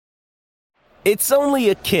It's only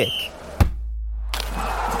a kick,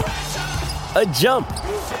 a jump,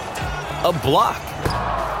 a block.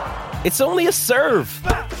 It's only a serve.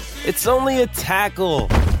 It's only a tackle,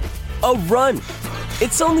 a run.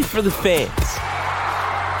 It's only for the fans.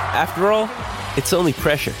 After all, it's only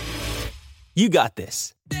pressure. You got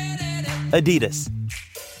this. Adidas.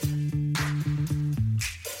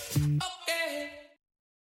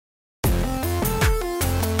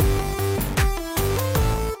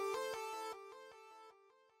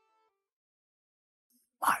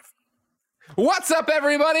 What's up,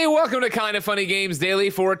 everybody? Welcome to Kind of Funny Games Daily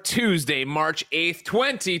for Tuesday, March 8th,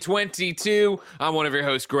 2022. I'm one of your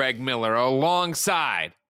hosts, Greg Miller,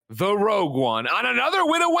 alongside the Rogue One on another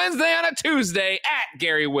Witta Wednesday on a Tuesday at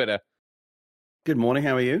Gary Witta. Good morning.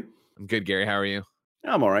 How are you? I'm good, Gary. How are you?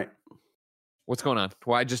 I'm all right. What's going on?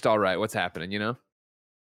 Why just all right? What's happening, You know,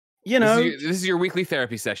 This is your weekly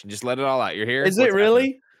therapy session. Just let it all out. You're here. Is it really?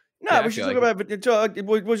 Happening? No, Yeah, we should talk about.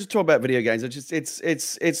 We'll just talk about video games.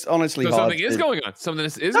 It's honestly so hard. something is going on. Something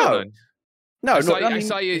is going on. No, I I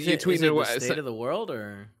saw you tweeted the state of the world,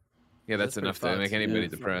 or yeah, that's enough to make anybody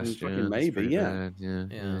depressed. Fucking maybe, yeah.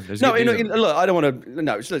 There's No, good news. look, I don't want to.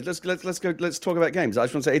 No, so let's go. Let's talk about games. I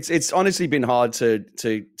just want to say it's honestly been hard to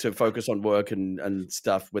focus on work and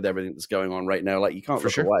stuff with everything that's going on right now. Like you can't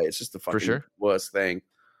look away. It's just the fucking worst thing.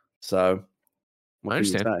 So I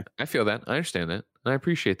understand. I feel that. I understand that. And I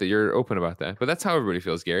appreciate that you're open about that. But that's how everybody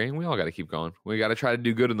feels, Gary. And we all got to keep going. We got to try to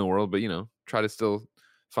do good in the world, but, try to still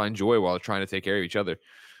find joy while trying to take care of each other.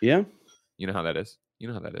 Yeah. You know how that is. You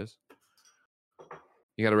got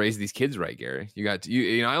to raise these kids right, Gary. I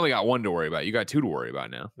only got one to worry about. You got two to worry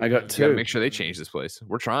about now. I got two. You got to make sure they change this place.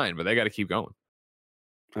 We're trying, but they got to keep going.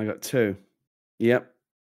 I got two. Yep.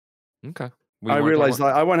 Okay. I realized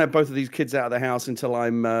I won't have both of these kids out of the house until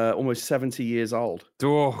I'm almost 70 years old.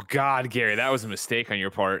 Oh, God, Gary, that was a mistake on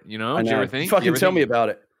your part. Did you ever think? Tell me about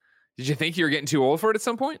it. Did you think you were getting too old for it at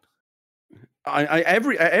some point? At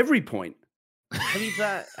every point.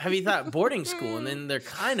 Have you thought boarding school, and then they're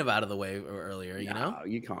kind of out of the way earlier? No,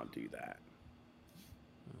 you can't do that.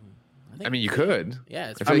 I mean, you could.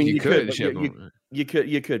 Yeah,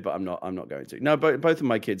 you could, but I'm not going to. No, but both of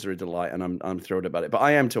my kids are a delight, and I'm thrilled about it. But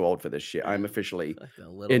I am too old for this shit. I'm officially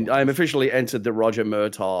entered the Roger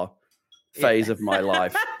Murtaugh phase of my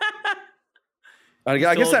life. I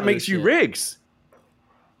guess that makes you Riggs.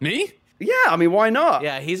 Me? Yeah, I mean, why not?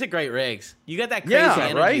 Yeah, he's a great Riggs. You got that crazy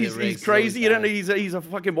energy. Right? He's crazy. You don't know he's a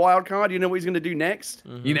fucking wild card. You know what he's going to do next?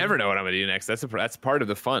 Mm-hmm. You never know what I'm going to do next. That's part of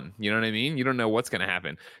the fun. You know what I mean? You don't know what's going to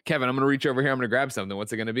happen. Kevin, I'm going to reach over here. I'm going to grab something.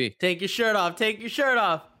 What's it going to be? Take your shirt off.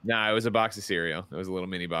 Nah, it was a box of cereal. It was a little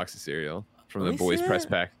mini box of cereal from the boys press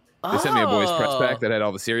pack. They sent me a boys press pack that had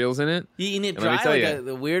all the cereals in it. You eating it dry like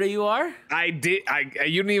the weirdo you are? I did.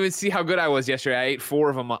 You didn't even see how good I was yesterday. I ate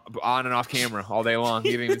 4 of them on and off camera all day long.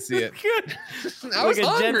 You didn't even see it. I was like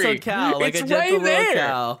hungry. A gentle cow. Like it's a gentle right there.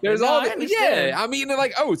 cow. There's all the, I'm eating it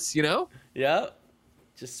like oats, Yep.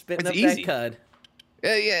 Just spitting up easy. that cud.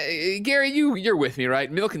 Yeah, Gary, you're with me,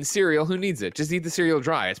 right? Milk and cereal. Who needs it? Just eat the cereal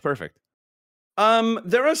dry. It's perfect.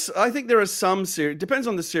 I think there are some cereal. Depends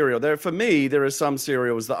on the cereal. For me, there are some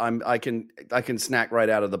cereals that I can snack right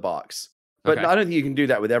out of the box. But I don't think you can do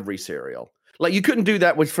that with every cereal. Like you couldn't do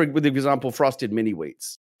that with example, Frosted Mini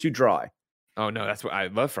Wheats. Too dry. Oh no, that's what I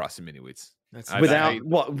love. Frosted Mini Wheats.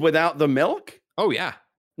 Without the milk? Oh yeah.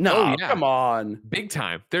 No, come on. Big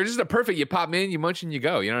time. They're just a perfect. You pop in, you munch, and you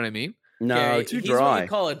go. You know what I mean? No, too dry. He's what you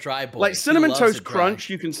call a dry boy. Like Cinnamon Toast Crunch,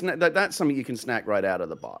 you can snack. That's something you can snack right out of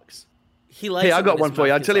the box. He likes. Hey, I got one for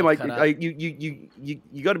you. I tell you,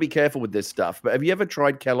 you got to be careful with this stuff. But have you ever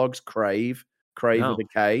tried Kellogg's Crave? Crave with a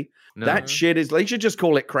K. No. That shit is. They should just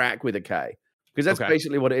call it crack with a K, because that's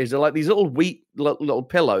basically what it is. They're like these little wheat little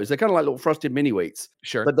pillows. They're kind of like little Frosted Mini Wheats.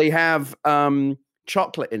 Sure. But they have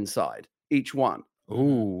chocolate inside each one.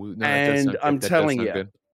 Ooh. No, and I'm telling you.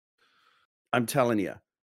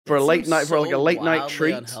 For a late night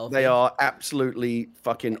treat, unhealthy. They are absolutely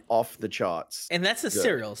fucking off the charts. And that's a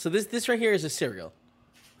cereal. So this right here is a cereal.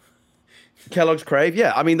 Kellogg's Crave,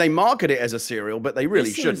 yeah. I mean, they market it as a cereal, but they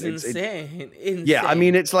really shouldn't. Insane. Yeah, I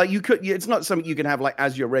mean, it's like it's not something you can have like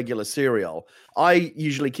as your regular cereal. I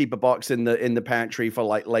usually keep a box in the pantry for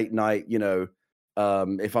like late night. If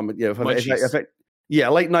I'm late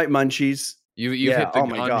night munchies. You've hit the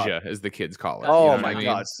ganja, as the kids call it. Oh my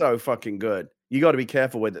God, so fucking good. You got to be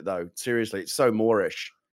careful with it though. Seriously, it's so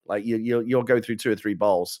Moorish. Like you'll go through 2 or 3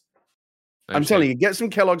 bowls. I'm telling you, get some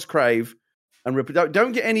Kellogg's Crave and rip it.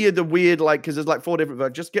 Don't get any of the weird because there's like 4 different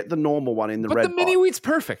versions. Just get the normal one in the red. But the mini wheat's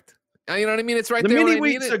perfect. You know what I mean? It's right there. The mini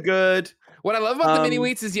wheats are good. What I love about the mini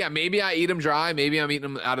wheats is, maybe I eat them dry. Maybe I'm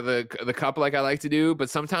eating them out of the cup like I like to do. But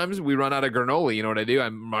sometimes we run out of granola. You know what I do? I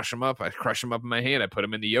mush them up. I crush them up in my hand. I put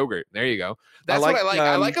them in the yogurt. There you go. That's what I like.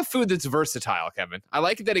 I like a food that's versatile, Kevin. I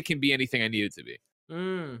like that it can be anything I need it to be.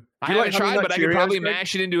 I haven't tried, but I could probably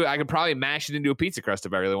mash it into. I could probably mash it into a pizza crust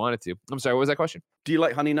if I really wanted to. I'm sorry. What was that question? Do you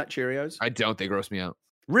like Honey Nut Cheerios? I don't. They gross me out.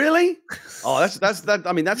 Really? Oh, that's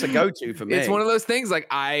I mean, that's a go-to for me. It's one of those things. Like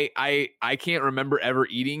I can't remember ever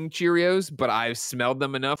eating Cheerios, but I've smelled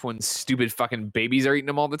them enough when stupid fucking babies are eating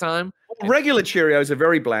them all the time. Regular Cheerios are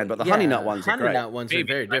very bland, but the Honey Nut ones are great. Honey Nut ones are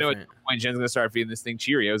very different. I know when Jen's gonna start feeding this thing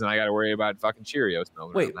Cheerios, and I got to worry about fucking Cheerios.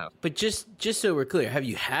 Wait, but just so we're clear, have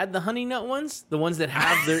you had the Honey Nut ones? The ones that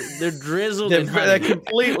have they're drizzled in honey. They're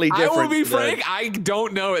completely different. I will be frank, I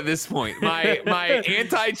don't know at this point. My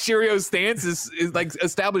anti-Cheerios stance is like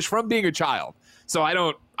established from being a child, so I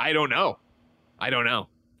don't know.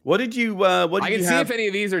 What did you? I can see if any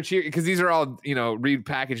of these are Cheerios, because these are all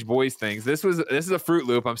repackaged boys things. This is a Fruit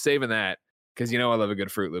Loop. I'm saving that because I love a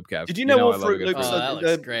good Fruit Loop, Kev. Did you know all Fruit Loops?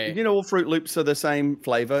 Did you know all Fruit Loops are the same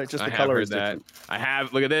flavor? It's just the color is different. I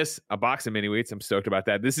have. Look at this, a box of mini wheats. I'm stoked about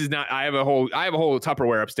that. This is not. I have a whole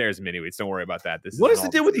Tupperware upstairs of mini wheats. Don't worry about that. What is the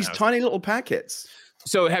deal with these tiny little packets?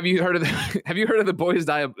 So have you heard of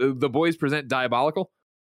the boys present Diabolical?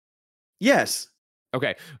 Yes.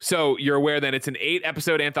 Okay, so you're aware that it's an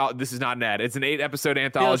 8-episode anthology. This is not an ad. It's an 8-episode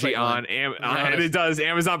anthology on and it does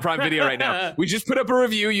Amazon Prime Video right now. We just put up a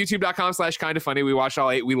review, youtube.com/kindafunny. We watched all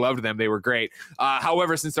 8. We loved them. They were great.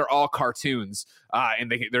 However, since they're all cartoons and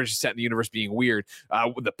they're just set in the universe being weird,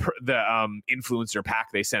 the influencer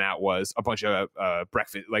pack they sent out was a bunch of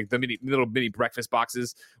breakfast, like the little mini breakfast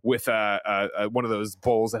boxes with one of those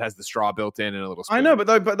bowls that has the straw built in and a little spoon. I know,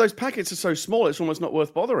 but those packets are so small, it's almost not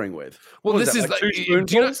worth bothering with. Well, this is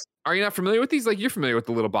are you not familiar with these? Like, you're familiar with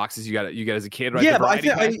the little boxes you get as a kid, right? Yeah, but I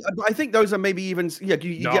think those are maybe even. Yeah,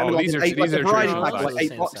 you get them like a variety pack,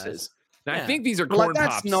 like 8 boxes. Now, I think these are corn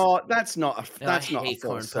pops. That's not a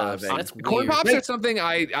full serving. Corn pops are something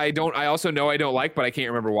I also know I don't like, but I can't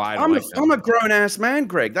remember why. I'm a grown ass man,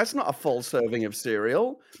 Greg. That's not a full serving of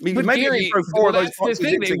cereal. I mean, maybe Gary, you throw 4 of those boxes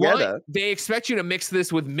in together. They expect you to mix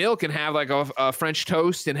this with milk and have like a French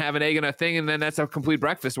toast and have an egg and a thing, and then that's a complete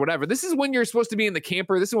breakfast, whatever. This is when you're supposed to be in the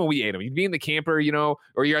camper. This is when we ate them. You'd be in the camper, or you're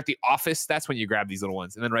at the office. That's when you grab these little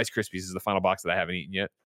ones. And then Rice Krispies is the final box that I haven't eaten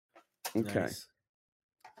yet. Okay. Nice.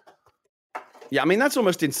 Yeah, I mean, that's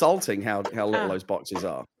almost insulting how little those boxes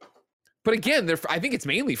are. But again, I think it's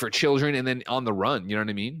mainly for children and then on the run. You know what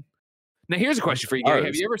I mean? Now, here's a question for you, Gary.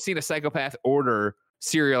 Have you ever seen a psychopath order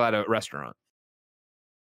cereal at a restaurant?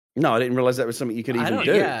 No, I didn't realize that was something you could even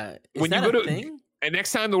do. Yeah. When you go to thing? And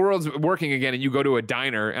next time the world's working again and you go to a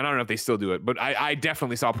diner, and I don't know if they still do it, but I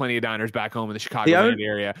definitely saw plenty of diners back home in the Chicago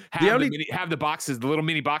area have the boxes, the little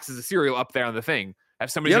mini boxes of cereal up there on the thing. Have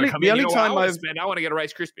somebody come in, I want to get a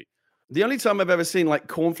Rice Krispie. The only time I've ever seen like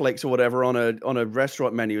cornflakes or whatever on a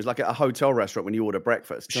restaurant menu is like at a hotel restaurant when you order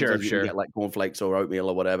breakfast. Sometimes you can get like cornflakes or oatmeal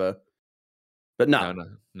or whatever. But no,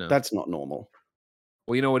 that's not normal.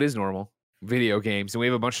 Well, you know what is normal? Video games, and we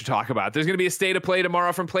have a bunch to talk about. There's going to be a State of Play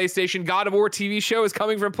tomorrow from PlayStation. God of War TV show is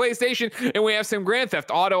coming from PlayStation, and we have some Grand Theft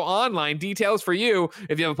Auto Online details for you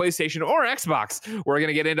if you have a PlayStation or Xbox. We're going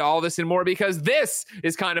to get into all this and more because this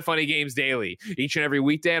is Kinda Funny Games Daily. Each and every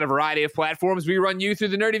weekday on a variety of platforms, we run you through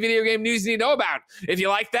the nerdy video game news you need to know about. If you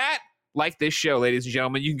like that, like this show, ladies and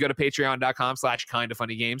gentlemen, you can go to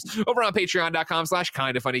patreon.com/kindafunnygames. Over on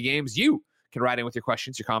patreon.com/kindafunnygames, you can write in with your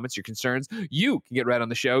questions, your comments, your concerns. You can get read on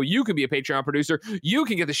the show. You can be a Patreon producer. You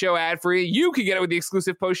can get the show ad-free. You can get it with the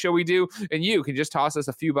exclusive post show we do. And you can just toss us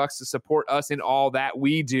a few bucks to support us in all that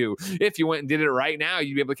we do. If you went and did it right now,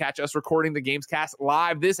 you'd be able to catch us recording the Gamescast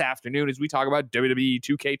live this afternoon as we talk about WWE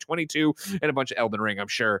 2K22 and a bunch of Elden Ring, I'm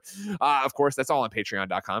sure. Of course, that's all on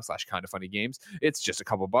patreon.com/kindafunnygames. It's just a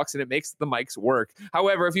couple bucks and it makes the mics work.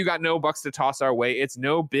 However, if you got no bucks to toss our way, it's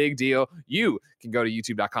no big deal. You can go to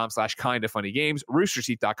youtube.com/kindafunnygames,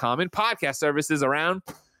 roosterteeth.com, and podcast services around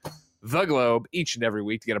the globe each and every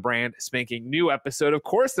week to get a brand spanking new episode. Of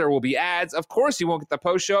course, there will be ads. Of course, you won't get the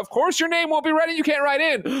post show. Of course, your name won't be read and you can't write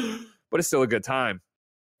in, but it's still a good time.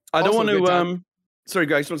 I don't want to. Sorry,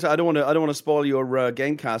 guys. I don't want to spoil your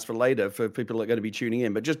Gamecast for later for people that are going to be tuning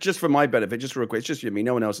in. But just for my benefit, just real quick, it's just you and me.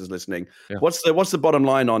 No one else is listening. Yeah. What's the bottom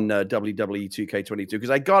line on WWE 2K22? Because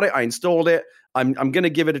I got it, I installed it. I'm going to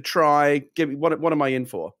give it a try. What am I in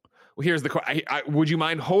for? Well, here's the question. Would you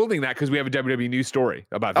mind holding that because we have a WWE news story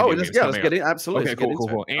about video games? Let's get it. Absolutely. Okay,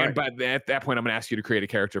 cool. And but at that point, I'm going to ask you to create a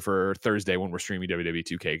character for Thursday when we're streaming WWE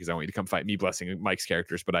 2K because I want you to come fight me blessing Mike's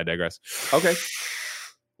characters. But I digress. Okay.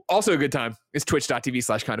 Also a good time is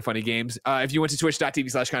twitch.tv/kindoffunnygames. If you went to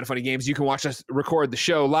twitch.tv/kindoffunnygames, you can watch us record the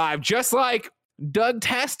show live, just like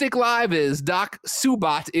Doug-tastic Live is, Doc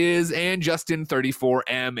Subat is, and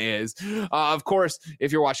Justin34M is. Of course,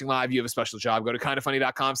 if you're watching live, you have a special job. Go to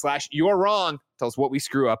kindoffunny.com/you're wrong. Tell us what we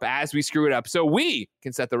screw up as we screw it up, so we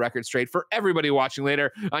can set the record straight for everybody watching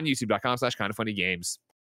later on youtube.com/kindoffunnygames.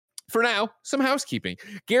 For now, some housekeeping.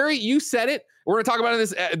 Gary, you said it. We're going to talk about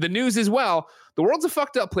it in the news as well. The world's a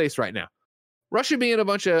fucked up place right now. Russia being a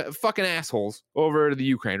bunch of fucking assholes over the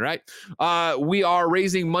Ukraine, right? We are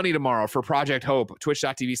raising money tomorrow for Project Hope.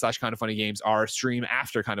 Twitch.tv/kindoffunnygames, our stream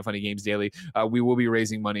after Kind of Funny Games Daily. We will be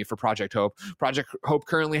raising money for Project Hope. Project Hope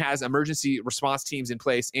currently has emergency response teams in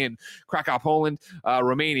place in Krakow, Poland,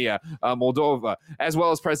 Romania, Moldova, as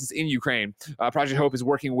well as presence in Ukraine. Project Hope is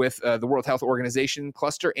working with the World Health Organization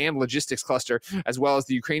cluster and logistics cluster, as well as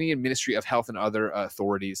the Ukrainian Ministry of Health and other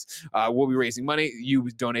authorities. We'll be raising money. You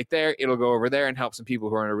donate there. It'll go over there and help some people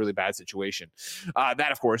who are in a really bad situation.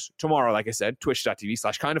 That, of course, tomorrow, like I said,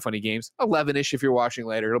 twitch.tv/kindoffunnygames, 11-ish if you're watching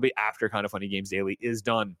later. It'll be after Kind of Funny Games Daily is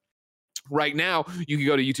done. Right now, you can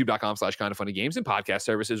go to youtube.com/kindoffunnygames and podcast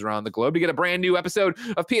services around the globe to get a brand new episode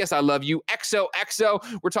of PS I Love You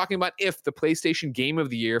XOXO. We're talking about if the PlayStation Game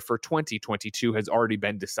of the Year for 2022 has already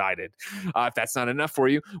been decided. If that's not enough for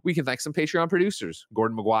you, we can thank some Patreon producers,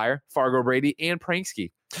 Gordon McGuire, Fargo Brady, and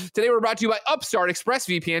Pranksky. Today, we're brought to you by Upstart,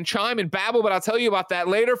 ExpressVPN, Chime, and Babbel, but I'll tell you about that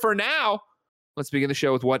later. For now, let's begin the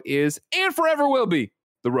show with what is and forever will be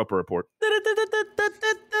the Roper Report.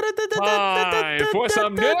 Time for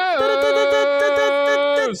some news.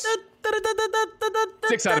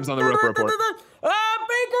 6 items on the Roper Report.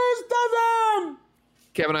 Baker's dozen.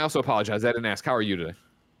 Kevin, I also apologize. I didn't ask. How are you today?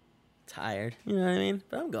 Tired. You know what I mean?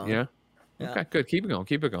 But I'm going. Yeah? Okay, good. Keep it going.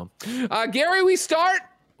 Keep it going. Gary, we start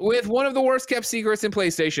with one of the worst kept secrets in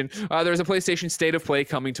PlayStation. There's a PlayStation State of Play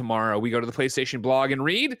coming tomorrow. We go to the PlayStation blog and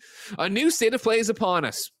read, a new State of Play is upon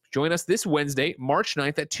us. Join us this Wednesday, March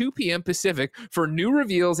 9th at 2 p.m. Pacific for new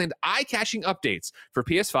reveals and eye-catching updates for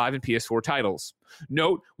PS5 and PS4 titles.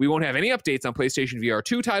 Note, we won't have any updates on PlayStation VR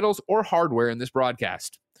 2 titles or hardware in this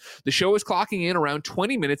broadcast. The show is clocking in around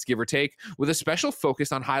 20 minutes, give or take, with a special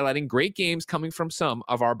focus on highlighting great games coming from some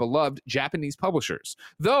of our beloved Japanese publishers,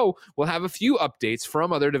 though we'll have a few updates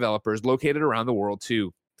from other developers located around the world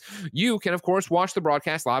too. You can, of course, watch the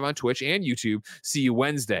broadcast live on Twitch and YouTube. See you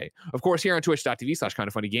Wednesday. Of course, here on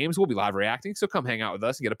twitch.tv/kindoffunnygames, we'll be live reacting, so come hang out with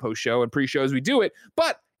us and get a post-show and pre-show as we do it.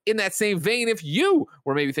 But in that same vein, if you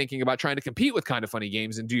were maybe thinking about trying to compete with Kind of Funny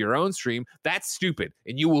Games and do your own stream, that's stupid,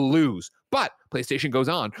 and you will lose. But PlayStation goes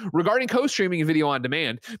on. Regarding co-streaming and video on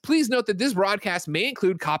demand, please note that this broadcast may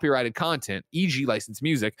include copyrighted content, e.g. licensed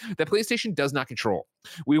music, that PlayStation does not control.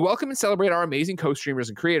 We welcome and celebrate our amazing co-streamers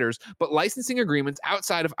and creators, but licensing agreements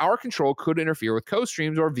outside of our control could interfere with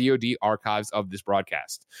co-streams or VOD archives of this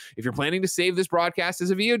broadcast. If you're planning to save this broadcast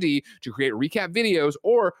as a VOD to create recap videos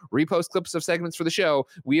or repost clips of segments for the show,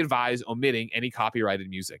 we advise omitting any copyrighted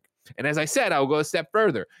music. And as I said, I'll go a step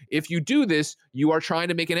further. If you do this, you are trying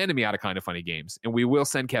to make an enemy out of Kind of Funny Games, and we will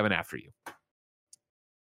send Kevin after you.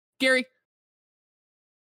 Gary,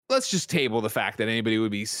 let's just table the fact that anybody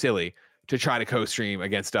would be silly to try to co-stream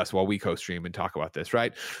against us while we co-stream and talk about this,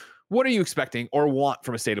 right? What are you expecting or want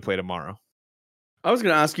from a State of Play tomorrow? I was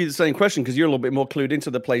going to ask you the same question because you're a little bit more clued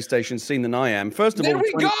into the PlayStation scene than I am. First of all,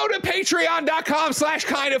 we go to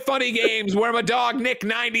patreon.com/kindoffunnygames where my dog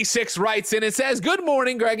Nick96 writes in and says, "Good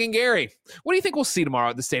morning, Greg and Gary. What do you think we'll see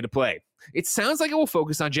tomorrow at the State of Play? It sounds like it will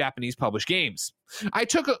focus on Japanese published games.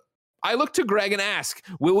 I look to Greg and ask,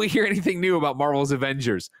 will we hear anything new about Marvel's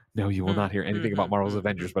Avengers? No, you will not hear anything about Marvel's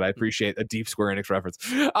Avengers, but I appreciate a deep Square Enix reference.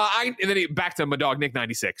 And then back to my dog,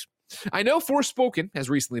 Nick96. I know Forspoken has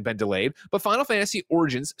recently been delayed, but Final Fantasy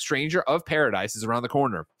Origins Stranger of Paradise is around the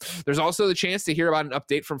corner. There's also the chance to hear about an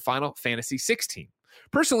update from Final Fantasy 16.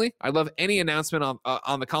 Personally, I love any announcement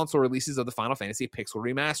on the console releases of the Final Fantasy Pixel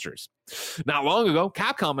remasters. Not long ago,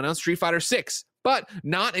 Capcom announced Street Fighter 6, but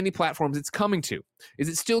not any platforms it's coming to. Is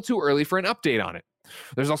it still too early for an update on it?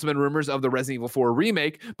 There's also been rumors of the Resident Evil 4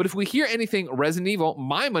 remake, but if we hear anything Resident Evil,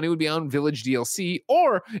 my money would be on Village DLC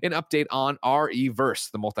or an update on RE-Verse,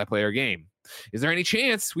 the multiplayer game. Is there any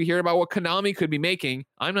chance we hear about what Konami could be making?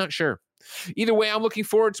 I'm not sure. Either way, I'm looking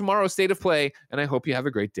forward to tomorrow's State of Play, and I hope you have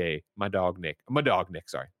a great day. My dog Nick,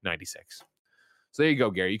 96. So there you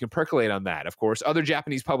go, Gary. You can percolate on that. Of course, other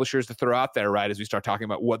Japanese publishers to throw out there, right, as we start talking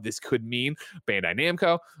about what this could mean. Bandai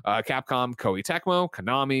Namco, Capcom, Koei Tecmo,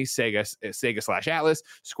 Konami, Sega/Atlas,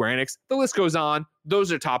 Square Enix. The list goes on.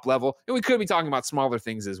 Those are top level. And we could be talking about smaller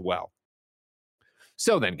things as well.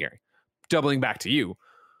 So then, Gary, doubling back to you.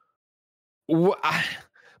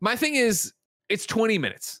 My thing is, It's 20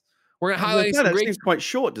 minutes. We're going to highlight some that great. seems quite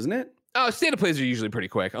short, doesn't it? Oh, state of plays are usually pretty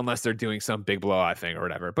quick, unless they're doing some big blowout thing or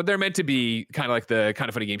whatever. But they're meant to be kind of like the Kind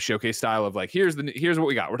of Funny Game showcase style of like, here's what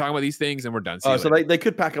we got. We're talking about these things and we're done. Oh, so they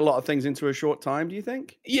could pack a lot of things into a short time, do you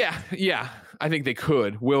think? Yeah. I think they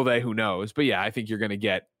could. Will they? Who knows? But yeah, I think you're going to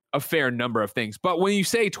get a fair number of things. But when you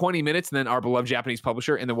say 20 minutes and then our beloved Japanese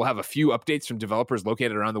publisher, and then we'll have a few updates from developers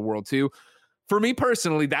located around the world too. For me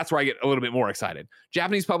personally, that's where I get a little bit more excited.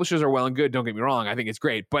 Japanese publishers are well and good. Don't get me wrong. I think it's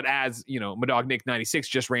great. But as you know, Madog Nick 96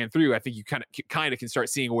 just ran through, I think you kind of can start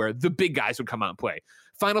seeing where the big guys would come out and play.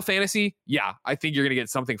 Final Fantasy, yeah, I think you're going to get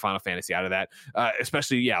something Final Fantasy out of that,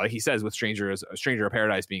 especially, yeah, like he says, with Stranger of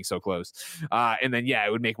Paradise being so close. And then, yeah,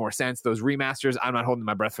 it would make more sense. Those remasters, I'm not holding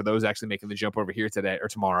my breath for those actually making the jump over here today, or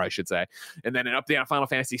tomorrow, I should say. And then an update on Final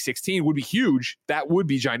Fantasy 16 would be huge. That would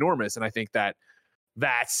be ginormous. And I think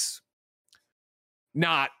that's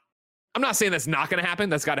not... I'm not saying that's not going to happen.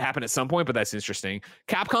 That's got to happen at some point, but that's interesting.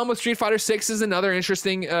 Capcom with Street Fighter 6 is another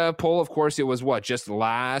interesting poll. Of course, it was just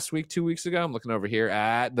last week, 2 weeks ago. I'm looking over here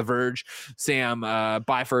at The Verge. Sam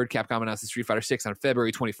Byford, Capcom announced Street Fighter 6 on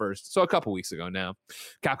February 21st. So a couple weeks ago now.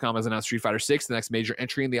 Capcom has announced Street Fighter 6, the next major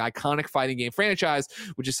entry in the iconic fighting game franchise,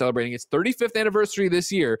 which is celebrating its 35th anniversary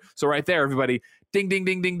this year. So right there, everybody, ding, ding,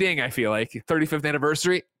 ding, ding, ding, I feel like. 35th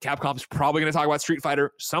anniversary. Capcom's probably going to talk about Street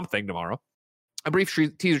Fighter something tomorrow. A brief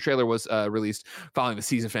teaser trailer was released following the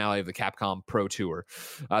season finale of the Capcom Pro Tour.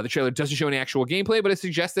 The trailer doesn't show any actual gameplay, but it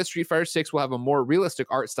suggests that Street Fighter 6 will have a more realistic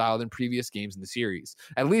art style than previous games in the series.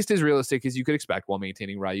 At least as realistic as you could expect while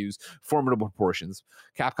maintaining Ryu's formidable proportions.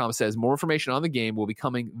 Capcom says more information on the game will be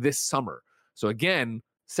coming this summer. So again,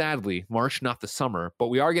 sadly, March, not the summer, but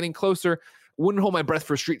we are getting closer. Wouldn't hold my breath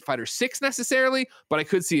for Street Fighter 6 necessarily, but I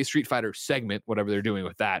could see a Street Fighter segment, whatever they're doing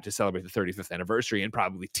with that, to celebrate the 35th anniversary and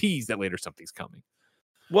probably tease that later something's coming.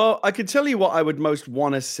 Well, I could tell you what I would most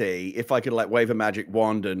want to see if I could wave a magic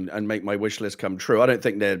wand and make my wish list come true. I don't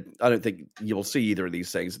think you'll see either of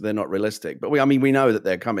these things. They're not realistic, but we know that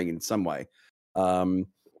they're coming in some way.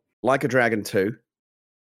 Like a Dragon 2,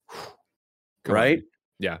 right?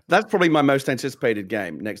 Yeah, that's probably my most anticipated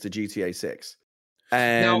game next to GTA 6.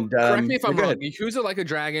 And now, correct me if I'm wrong. Yakuza Like a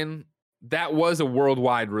Dragon, that was a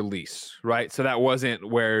worldwide release, right? So that wasn't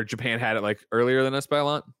where Japan had it earlier than us by a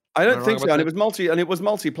lot. I don't think so. And it was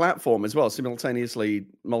multi-platform as well, simultaneously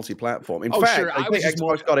multi-platform. In fact, sure. I think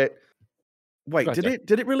Xbox got it. Wait, did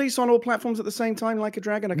it release on all platforms at the same time, Like a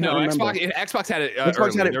Dragon? I can't remember. Xbox had it.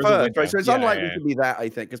 Xbox had it first, right? So it's unlikely to be that, I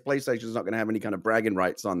think, because PlayStation's not going to have any kind of bragging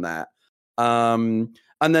rights on that.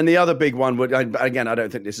 And then the other big one would, again, I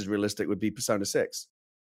don't think this is realistic, would be Persona 6.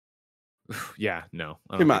 Yeah, no.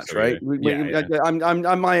 Too much, right?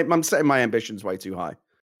 I'm setting my ambitions way too high.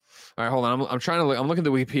 All right, hold on. I'm trying to look. I'm looking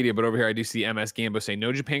at the Wikipedia, but over here I do see MS Gambo saying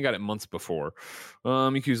no, Japan got it months before.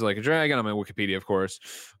 Yakuza Like a Dragon on my Wikipedia, of course.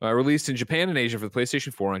 Released in Japan and Asia for the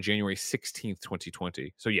PlayStation 4 on January 16th,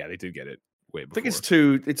 2020. So yeah, they did get it way before. I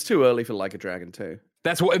think it's too early for Like a Dragon 2.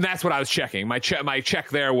 That's what I was checking. My check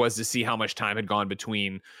there was to see how much time had gone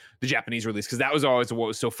between the Japanese release, because that was always what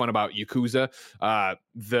was so fun about Yakuza,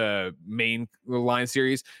 the main line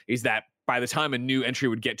series, is that by the time a new entry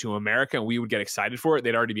would get to America and we would get excited for it,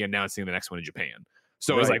 they'd already be announcing the next one in Japan.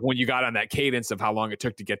 So it was when you got on that cadence of how long it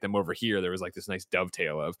took to get them over here, there was this nice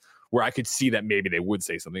dovetail of where I could see that maybe they would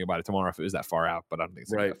say something about it tomorrow if it was that far out, but I don't think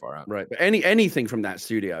it's that far out. Right. But anything from that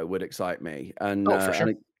studio would excite me. And for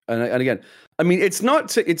sure. And again, I mean, it's not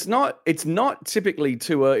typically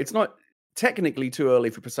too early. It's not technically too early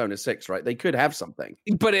for Persona 6, right? They could have something.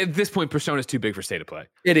 But at this point, Persona's too big for state of play.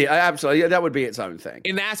 It is, absolutely. That would be its own thing.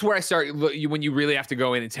 And that's where I start, when you really have to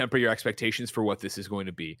go in and temper your expectations for what this is going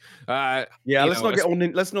to be. Let's not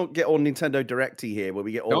get all Nintendo Directy here, where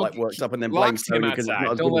we get all worked up and then blame Sony because it's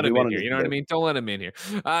not as Don't good let as him we in wanted here. it You know to what I be. mean? Don't let him in here.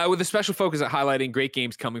 With a special focus at highlighting great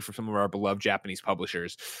games coming from some of our beloved Japanese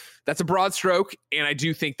publishers. That's a broad stroke, and I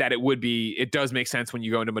do think that it does make sense when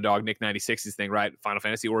you go into Madog Nick 96's thing, right? Final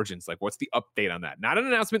Fantasy Origins, what's the update on that? Not an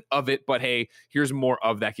announcement of it, but hey, here's more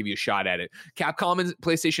of that, give you a shot at it. Capcom and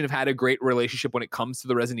PlayStation have had a great relationship when it comes to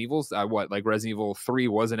the Resident Evils. Resident Evil 3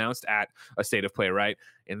 was announced at a State of Play, right?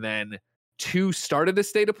 And then 2 started a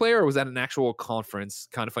State of Play, or was that an actual conference?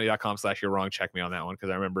 Kindoffunny.com/you're wrong. Check me on that one,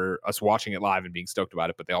 because I remember us watching it live and being stoked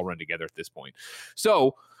about it, but they all run together at this point.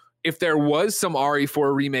 So if there was some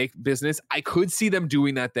RE4 remake business, I could see them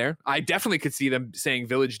doing that there. I definitely could see them saying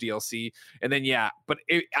Village DLC. And then, but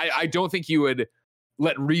I don't think you would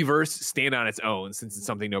let Reverse stand on its own, since it's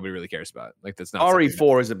something nobody really cares about. That's not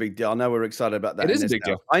RE4 is a big deal. I know we're excited about that. It is a big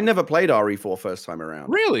deal. I never played RE4 first time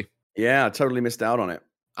around. Really? Yeah, I totally missed out on it.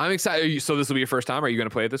 I'm excited. So this will be your first time? Are you going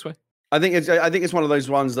to play it this way? I think it's one of those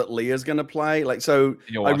ones that Leah's going to play. Like, so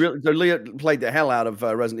Leah played the hell out of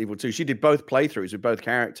Resident Evil 2. She did both playthroughs with both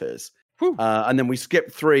characters. And then we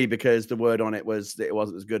skipped 3 because the word on it was that it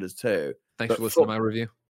wasn't as good as 2. Thanks for listening to my review.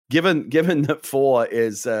 Given that 4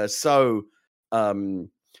 is so, do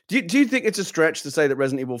you think it's a stretch to say that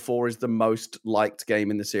Resident Evil 4 is the most liked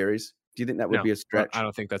game in the series? Do you think that would be a stretch? I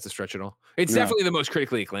don't think that's a stretch at all. It's definitely the most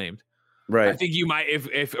critically acclaimed. Right. I think you might,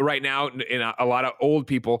 if right now, in a lot of old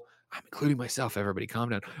people, I'm including myself, everybody calm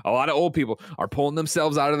down. A lot of old people are pulling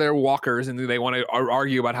themselves out of their walkers and they want to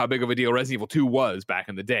argue about how big of a deal Resident Evil 2 was back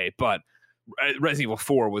in the day. But Resident Evil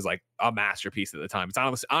 4 was like a masterpiece at the time.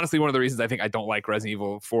 It's honestly one of the reasons I think I don't like Resident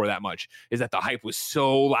Evil 4 that much is that the hype was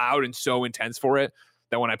so loud and so intense for it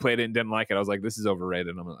that when I played it and didn't like it, I was like, this is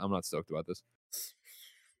overrated. I'm not stoked about this.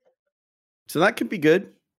 So that could be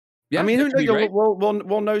good. Yeah, I mean,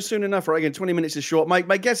 we'll know soon enough, right? Again, 20 minutes is short.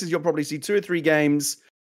 My guess is you'll probably see 2 or 3 games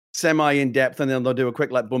semi in depth, and then they'll do a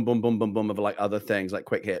quick like boom, boom, boom, boom, boom of like other things, like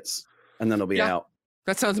quick hits, and then they'll be out.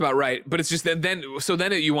 That sounds about right. But it's just then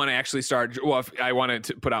you want to actually start. Well, if I wanted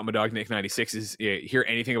to put out my dog Nick 96 is hear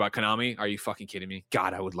anything about Konami? Are you fucking kidding me?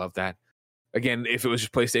 God, I would love that. Again, if it was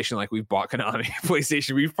just PlayStation, like we've bought Konami,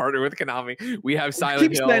 PlayStation, we've partnered with Konami. We have Silent Hill.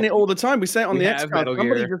 We keep saying it all the time. We say it on the Xbox.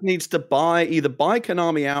 Somebody just needs to either buy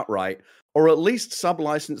Konami outright or at least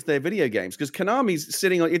sub-license their video games, because Konami's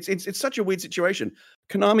sitting on it's such a weird situation.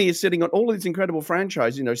 Konami is sitting on all of these incredible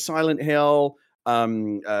franchises, Silent Hill,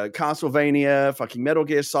 Castlevania, fucking Metal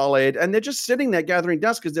Gear Solid, and they're just sitting there gathering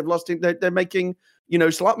dust because they've lost it. They're making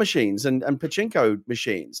slot machines and pachinko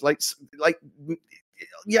machines. Like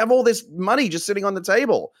you have all this money just sitting on the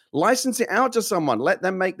table. License it out to someone. Let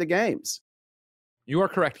them make the games. You are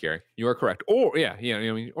correct, Gary. You are correct. Or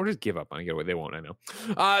or just give up on it. They won't. I know.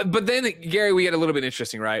 But then, Gary, we get a little bit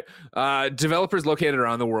interesting, right? Developers located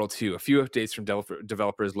around the world too. A few updates from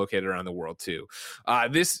developers located around the world too.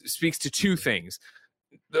 This speaks to 2 things.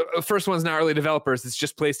 The first one's not really developers. It's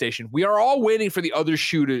just PlayStation. We are all waiting for the other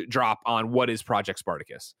shoe to drop on what is Project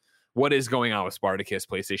Spartacus. What is going on with Spartacus,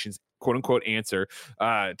 PlayStation's quote-unquote answer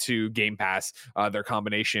to Game Pass, their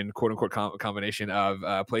combination, quote-unquote combination of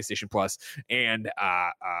PlayStation Plus and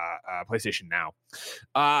PlayStation Now.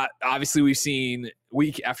 Obviously, we've seen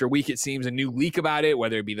week after week, it seems, a new leak about it,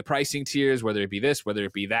 whether it be the pricing tiers, whether it be this, whether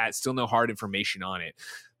it be that. Still no hard information on it.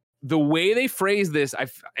 The way they phrase this,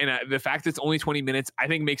 the fact that it's only 20 minutes, I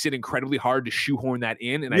think makes it incredibly hard to shoehorn that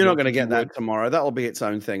in. And you're not going to get that tomorrow. That'll be its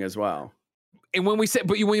own thing as well. And when we say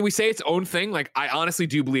its own thing, like I honestly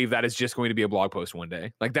do believe that is just going to be a blog post one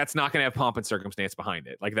day. Like that's not going to have pomp and circumstance behind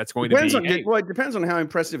it. Like that's going to be. It depends on how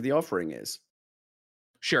impressive the offering is.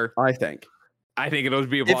 Sure, I think it'll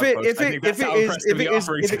be a blog post. If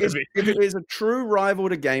it is a true rival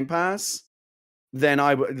to Game Pass, then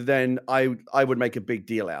I would make a big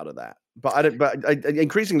deal out of that. But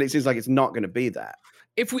increasingly, it seems like it's not going to be that.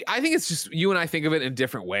 I think it's just you and I think of it in a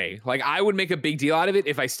different way. Like I would make a big deal out of it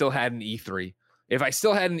if I still had an E3. If I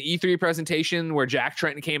still had an E3 presentation where Jack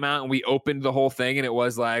Tretton came out and we opened the whole thing and it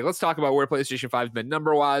was like, let's talk about where PlayStation 5 has been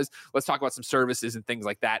number-wise. Let's talk about some services and things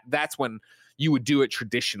like that. That's when you would do it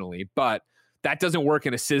traditionally. But that doesn't work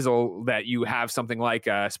in a sizzle that you have something like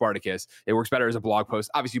Spartacus. It works better as a blog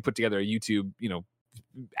post. Obviously, you put together a YouTube,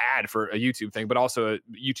 ad for a YouTube thing, but also a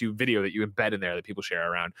YouTube video that you embed in there that people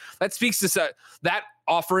share around. That speaks to that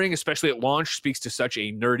offering, especially at launch, speaks to such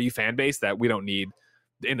a nerdy fan base that we don't need.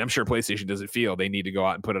 And I'm sure PlayStation doesn't feel they need to go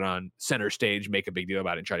out and put it on center stage, make a big deal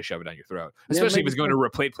about it, and try to shove it down your throat. Especially if it's going to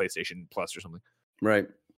replace PlayStation Plus or something. Right.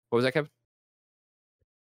 What was that, Kevin?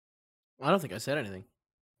 I don't think I said anything.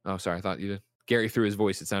 Oh, sorry. I thought you did. Gary threw his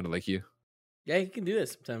voice. It sounded like you. Yeah, he can do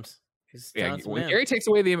this sometimes. When Gary takes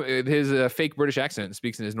away his fake British accent and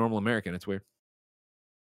speaks in his normal American, it's weird.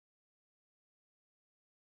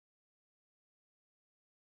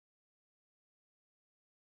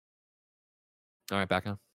 All right, back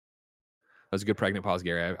on. That was a good pregnant pause,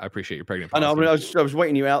 Gary. I appreciate your pregnant pause. I know. I was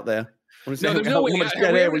waiting you out there. No, there's no way. I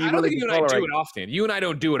don't think you and I do it often. You and I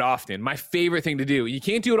don't do it often. My favorite thing to do, you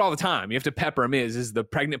can't do it all the time. You have to pepper them is the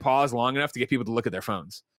pregnant pause long enough to get people to look at their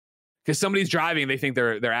phones. Because somebody's driving, they think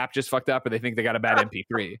their app just fucked up or they think they got a bad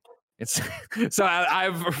MP3. So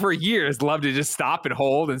I've for years loved to just stop and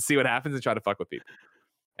hold and see what happens and try to fuck with people.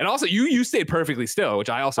 And also, you stayed perfectly still, which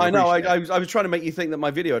I also appreciate. I was trying to make you think that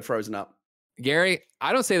my video had frozen up. Gary,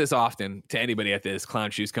 I don't say this often to anybody at this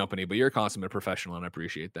Clown Shoes company, but you're a consummate professional, and I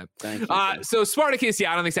appreciate that. Thank you. So Spartacus,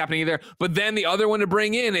 I don't think it's happening either. But then the other one to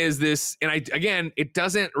bring in is this, and it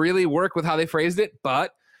doesn't really work with how they phrased it,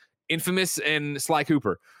 but Infamous and Sly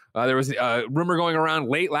Cooper. There was a rumor going around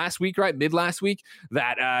mid last week,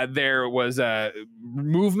 that there was a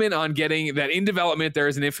movement on getting that in development. There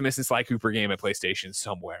is an Infamous and Sly Cooper game at PlayStation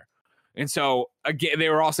somewhere. And so again, they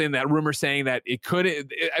were also in that rumor saying that it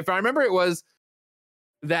couldn't, if I remember, it was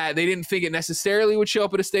that they didn't think it necessarily would show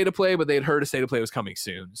up at a State of Play, but they had heard a State of Play was coming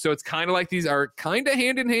soon. So it's kind of like these are kind of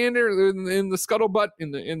hand in hand in the scuttlebutt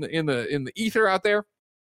in the ether out there.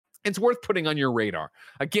 It's worth putting on your radar.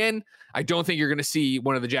 Again, I don't think you're going to see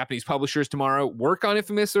one of the Japanese publishers tomorrow work on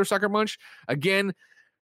Infamous or Sucker Punch. Again,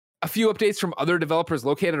 a few updates from other developers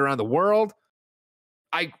located around the world.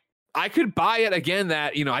 I could buy it again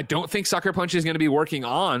that, I don't think Sucker Punch is going to be working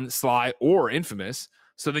on Sly or Infamous.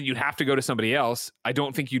 So then you'd have to go to somebody else. I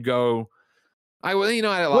don't think you'd go.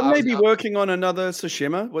 Wouldn't they be working on another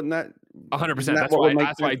Tsushima? Wouldn't that 100%?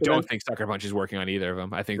 That's why I don't think Sucker Punch is working on either of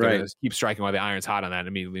them. I think they're going to keep striking while the iron's hot on that and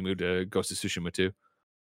immediately move to Ghost of Tsushima too.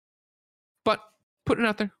 But putting it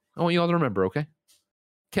out there, I want you all to remember, okay?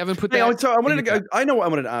 Kevin, put that. I know what I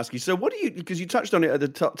wanted to ask you. So, what do you? Because you touched on it at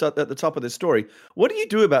the top of this story. What do you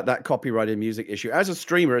do about that copyrighted music issue as a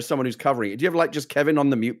streamer, as someone who's covering it? Do you have just Kevin on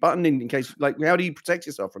the mute button in case? How do you protect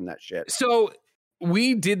yourself from that shit? So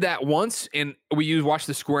we did that once, and we watched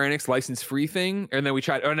the Square Enix license free thing, and then we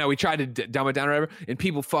tried to dumb it down or whatever, and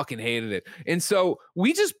people fucking hated it. And so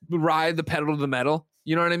we just ride the pedal to the metal.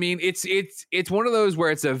 You know what I mean? It's one of those where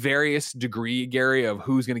it's a various degree, Gary, of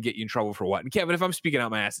who's going to get you in trouble for what. And Kevin, if I'm speaking out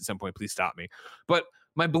my ass at some point, please stop me. But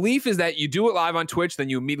my belief is that you do it live on Twitch, then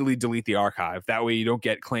you immediately delete the archive. That way you don't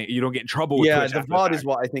get in trouble with Twitch. Yeah, the VOD is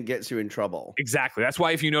what I think gets you in trouble. Exactly. That's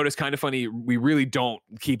why if you notice, Kind of Funny, we really don't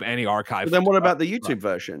keep any archive. But then what about the YouTube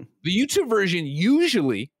version? The YouTube version,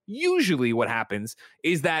 usually what happens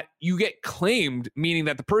is that you get claimed, meaning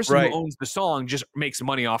that the person who owns the song just makes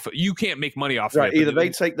money off it. You can't make money off of it. Either they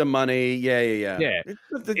take the money. Yeah.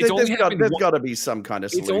 There's got to be some kind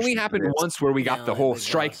of solution. It's only happened once where we got the whole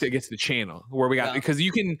strike against the channel, where we got, because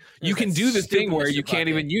you can do the thing where you can't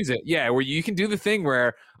even use it. Yeah, where you can do the thing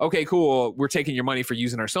where, okay, cool, we're taking your money for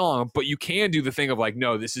using our song, but you can do the thing of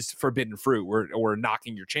no, this is forbidden fruit. We're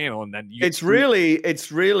knocking your channel, and then it's really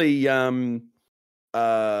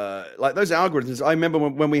like those algorithms. I remember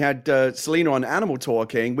when we had Selena on Animal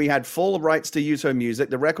Talking, we had full rights to use her music.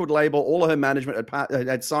 The record label, all of her management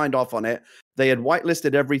had signed off on it. They had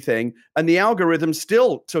whitelisted everything, and the algorithm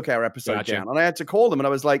still took our episode down. And I had to call them, and I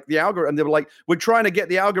was like, the algorithm. They were like, we're trying to get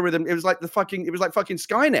the algorithm. It was like fucking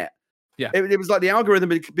Skynet. Yeah, it was like the algorithm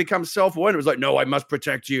becomes self-aware. It was like, no, I must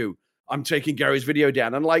protect you. I'm taking Gary's video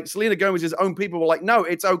down. And Selena Gomez's own people were like, no,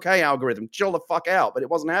 it's okay, algorithm, chill the fuck out. But it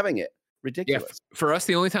wasn't having it. Ridiculous. Yeah, for us,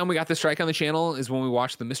 the only time we got the strike on the channel is when we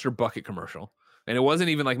watched the Mr. Bucket commercial. And it wasn't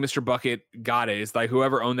even like Mr. Bucket got it. It's like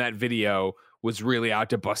whoever owned that video was really out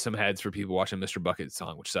to bust some heads for people watching Mr. Bucket's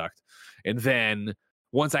song, which sucked. And then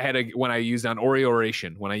once when I used on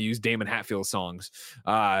Oration, when I used Damon Hatfield's songs,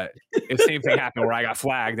 the same thing happened where I got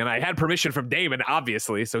flagged, and I had permission from Damon,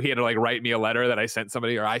 obviously. So he had to write me a letter that I sent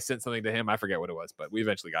somebody, or I sent something to him. I forget what it was, but we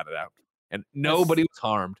eventually got it out, and nobody was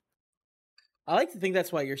harmed. I like to think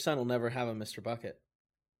that's why your son will never have a Mr. Bucket.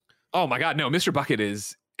 Oh my God, no! Mr. Bucket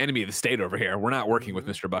is enemy of the state over here. We're not working with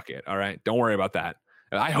Mr. Bucket. All right, don't worry about that.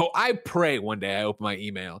 I pray one day I open my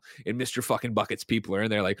email and Mr. fucking Bucket's people are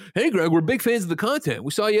in there like, hey Greg, we're big fans of the content.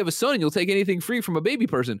 We saw you have a son and you'll take anything free from a baby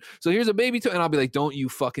person. So here's a baby and I'll be like, don't you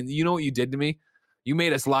fucking, you know what you did to me? You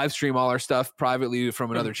made us live stream all our stuff privately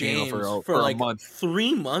from another channel for a month.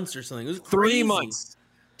 3 months or something. It was 3 months.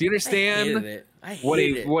 Do you understand I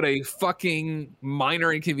hated it. What a fucking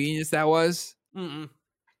minor inconvenience that was? Mm-mm.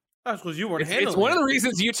 That's because you weren't handling it. It's one of the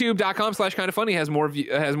reasons youtube.com/kindoffunny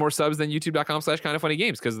has more subs than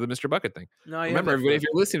youtube.com/kindoffunnygames because of the Mr. Bucket thing. No, remember, everybody, if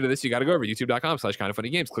you're listening to this, you got to go over to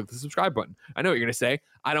youtube.com/kindoffunnygames. Click the subscribe button. I know what you're going to say.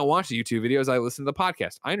 I don't watch the YouTube videos. I listen to the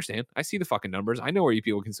podcast. I understand. I see the fucking numbers. I know where you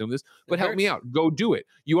people consume this, but help me out. Go do it.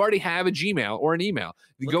 You already have a Gmail or an email.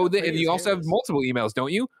 Go there, and you also have multiple emails,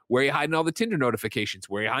 don't you? Where are you hiding all the Tinder notifications?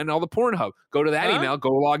 Where are you hiding all the Pornhub? Go to that email.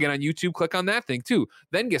 Go log in on YouTube. Click on that thing too.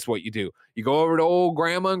 Then guess what you do? You go over to old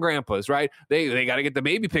grandma and grandpa's, right? They got to get the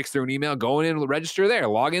baby pics through an email. Go in and register there.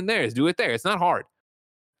 Log in there. Do it there. It's not hard.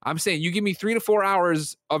 I'm saying you give me 3 to 4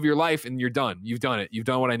 hours of your life and you're done. You've done it. You've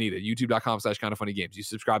done what I needed. YouTube.com/kindoffunnygames. You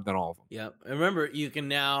subscribed on all of them. Yep. And remember, you can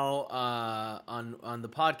now on the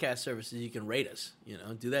podcast services, you can rate us.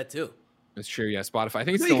 Do that too. That's true. Yeah, Spotify. I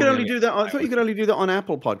think it's you can only do that. I thought you could only do that on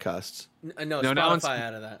Apple Podcasts. No, Spotify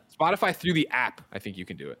out of that. Spotify through the app. I think you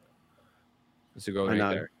can do it. So go right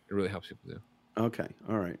there. It really helps people do. Okay.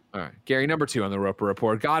 All right. Gary, number 2 on the Roper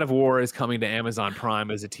Report. God of War is coming to Amazon Prime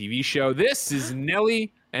as a TV show. This is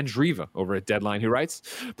Nelly Andreeva over at Deadline, who writes,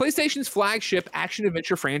 PlayStation's flagship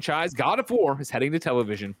action-adventure franchise, God of War, is heading to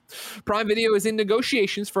television. Prime Video is in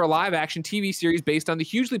negotiations for a live-action TV series based on the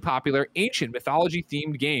hugely popular ancient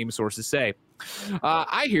mythology-themed game, sources say.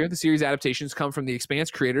 I hear the series adaptations come from the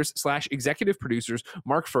Expanse creators / executive producers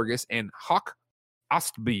Mark Fergus and Hawk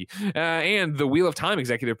Ostby, and the Wheel of Time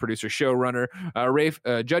executive producer, showrunner Rafe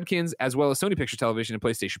Judkins, as well as Sony Pictures Television and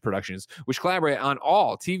PlayStation Productions, which collaborate on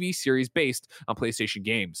all TV series based on PlayStation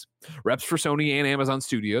games. Reps for Sony and Amazon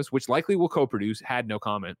Studios, which likely will co-produce, had no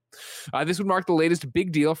comment. This would mark the latest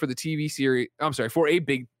big deal for the TV series.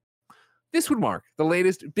 This would mark the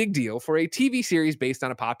latest big deal for a TV series based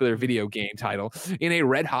on a popular video game title in a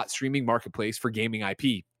red-hot streaming marketplace for gaming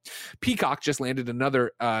IP. Peacock just landed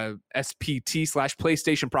another SPT /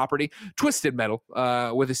 PlayStation property, Twisted Metal,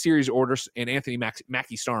 with a series order and Anthony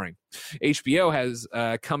Mackie starring. HBO has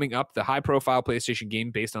coming up the high-profile PlayStation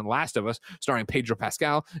game based on Last of Us, starring Pedro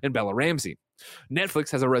Pascal and Bella Ramsey.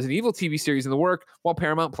 Netflix has a Resident Evil TV series in the work, while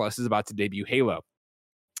Paramount Plus is about to debut Halo.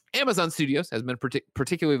 Amazon Studios has been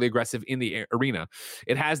particularly aggressive in the arena.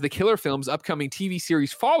 It has the Killer Films upcoming TV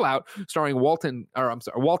series Fallout, starring Walton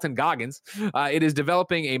Goggins. It is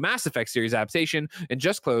developing a Mass Effect series adaptation and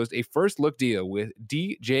just closed a first look deal with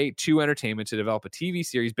DJ2 Entertainment to develop a TV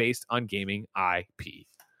series based on gaming IP.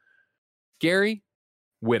 Gary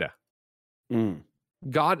Whitta.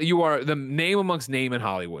 God, you are the name amongst name in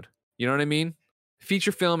Hollywood. You know what I mean?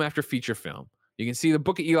 Feature film after feature film. You can see the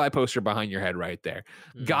Book of Eli poster behind your head right there.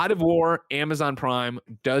 God of War, Amazon Prime.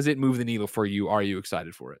 Does it move the needle for you? Are you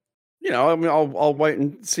excited for it? You know, I mean, I'll wait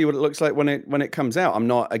and see what it looks like when it comes out. I'm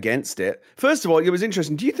not against it. First of all, it was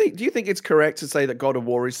interesting. Do you think it's correct to say that God of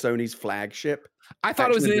War is Sony's flagship? I thought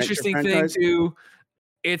it was an interesting thing too.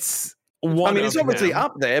 It's one. I mean, it's obviously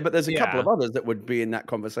up there, but there's a couple of others that would be in that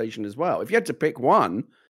conversation as well. If you had to pick one,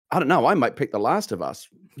 I don't know. I might pick The Last of Us.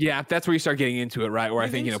 Yeah, that's where you start getting into it, right? Where I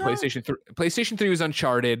think so? PlayStation 3 was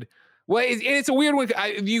Uncharted. Well, it's a weird one.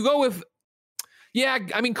 You go with,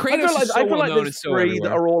 I mean, Kratos is so well known. There's three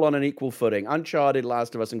that are all on an equal footing: Uncharted,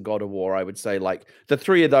 Last of Us, and God of War. I would say like the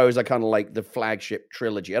three of those are kind of like the flagship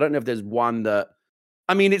trilogy. I don't know if there's one that.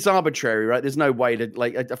 I mean, it's arbitrary, right? There's no way to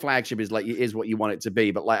like a flagship is what you want it to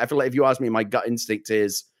be. But like, I feel like if you ask me, my gut instinct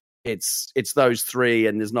is it's those three,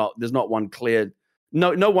 and there's not one clear.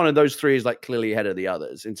 No one of those three is like clearly ahead of the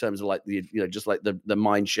others in terms of like just like the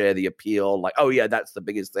mind share, the appeal, like, oh yeah, that's the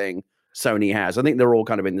biggest thing Sony has. I think they're all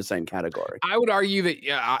kind of in the same category. I would argue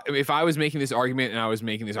that if I was making this argument and I was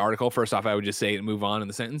making this article, first off, I would just say it and move on in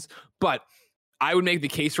the sentence. But I would make the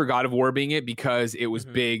case for God of War being it because it was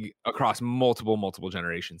big across multiple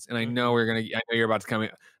generations. And I know I know you're about to come in.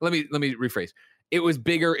 Let me rephrase. It was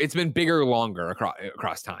bigger. It's been bigger longer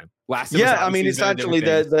across time. I mean, it's actually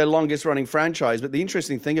their longest running franchise. But the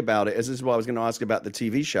interesting thing about it is, this is what I was going to ask about the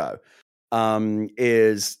TV show,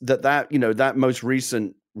 is that most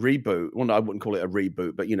recent reboot. Well, no, I wouldn't call it a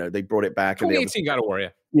reboot, but they brought it back. 2018 God of War, yeah.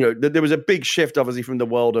 There was a big shift, obviously, from the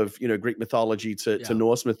world of Greek mythology to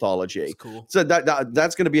Norse mythology. That's cool. So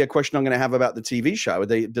that's going to be a question I'm going to have about the TV show.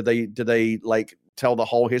 Did they like tell the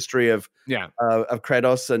whole history of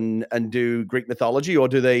Kratos and do Greek mythology, or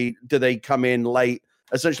do they come in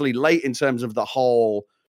essentially late in terms of the whole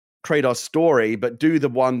Kratos story, but do the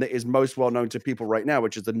one that is most well known to people right now,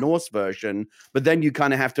 which is the Norse version? But then you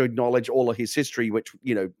kind of have to acknowledge all of his history, which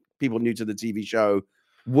people new to the TV show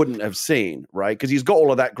wouldn't have seen, right? Because he's got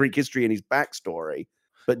all of that Greek history in his backstory.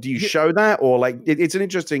 But do you show that, or like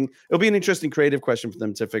it'll be an interesting creative question for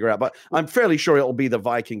them to figure out. But I'm fairly sure it'll be the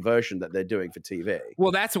Viking version that they're doing for TV.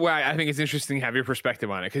 Well, that's why I think it's interesting to have your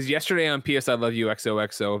perspective on it. Because yesterday on PS I Love You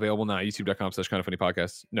XOXO, available now,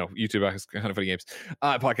 youtube.com/kindafunnypodcast. No, YouTube.com/kindafunnygames.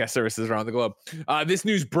 Podcast services around the globe. This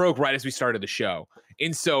news broke right as we started the show.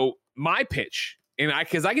 And so my pitch,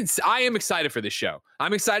 I am excited for this show.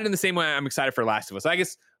 I'm excited in the same way I'm excited for Last of Us. I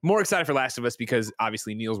guess more excited for Last of Us because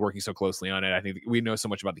obviously Neil's working so closely on it. I think we know so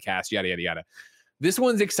much about the cast, yada, yada, yada. This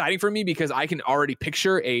one's exciting for me because I can already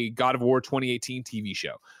picture a God of War 2018 TV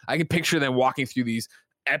show. I can picture them walking through these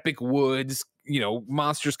epic woods,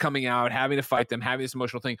 monsters coming out, having to fight them, having this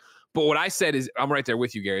emotional thing. But what I said is, I'm right there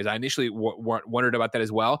with you, Gary, is I initially wondered about that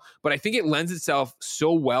as well. But I think it lends itself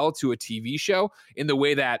so well to a TV show in the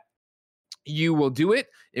way that you will do it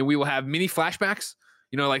and we will have mini flashbacks.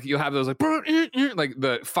 Like you'll have those like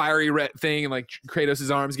the fiery red thing and like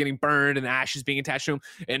Kratos' arms getting burned and the ashes being attached to him.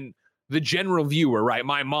 And the general viewer, right?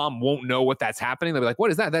 My mom won't know what that's happening. They'll be like,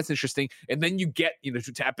 what is that? That's interesting. And then you get,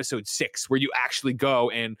 to episode 6 where you actually go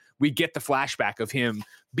and we get the flashback of him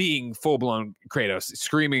being full-blown Kratos,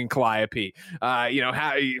 screaming Calliope,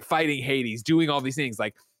 fighting Hades, doing all these things.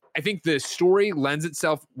 Like I think the story lends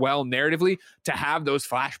itself well narratively to have those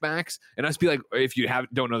flashbacks and us be like, if you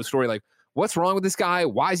don't know the story, like, what's wrong with this guy?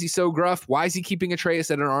 Why is he so gruff? Why is he keeping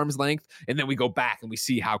Atreus at an arm's length? And then we go back and we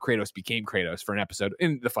see how Kratos became Kratos for an episode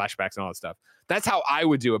in the flashbacks and all that stuff. That's how I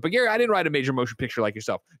would do it. But Gary, I didn't write a major motion picture like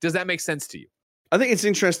yourself. Does that make sense to you? I think it's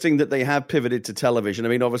interesting that they have pivoted to television. I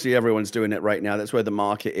mean, obviously everyone's doing it right now. That's where the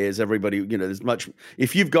market is. Everybody, there's much,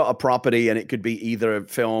 if you've got a property and it could be either a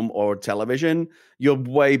film or television, you're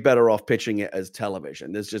way better off pitching it as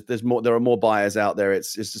television. There are more buyers out there.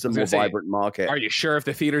 It's just a more vibrant market. Are you sure if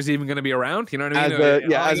the theater's even going to be around? You know what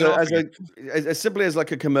I mean? As simply as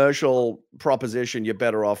like a commercial proposition, you're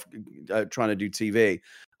better off trying to do TV.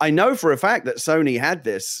 I know for a fact that Sony had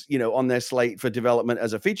this, on their slate for development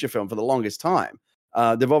as a feature film for the longest time.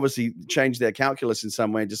 They've obviously changed their calculus in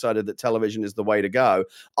some way and decided that television is the way to go.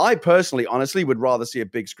 I personally, honestly, would rather see a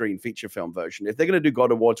big screen feature film version. If they're going to do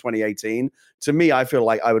God of War 2018, to me, I feel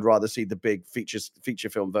like I would rather see the big feature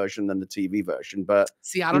film version than the TV version. But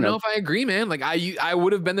see, I don't know if I agree, man. Like I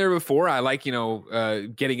would have been there before. I like,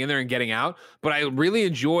 getting in there and getting out, but I really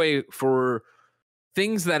enjoy for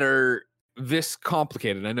things that are this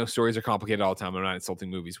complicated. I know stories are complicated all the time. I'm not insulting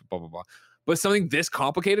movies, blah, blah, blah. But something this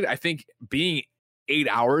complicated, I think being 8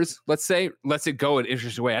 hours, let's say, lets it go in an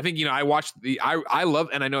interesting way. I think, I watched I love,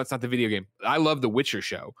 and I know it's not the video game, I love The Witcher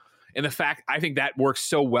show. And the fact, I think that works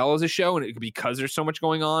so well as a show, and because there's so much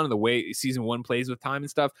going on and the way season 1 plays with time and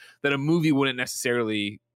stuff, that a movie wouldn't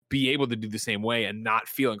necessarily be able to do the same way and not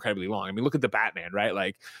feel incredibly long. I mean, look at the Batman, right?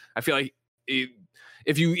 Like, I feel like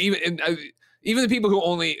if you even the people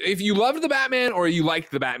who if you loved the Batman or you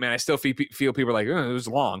liked the Batman, I still feel people are like, it was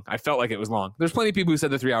long. I felt like it was long. There's plenty of people who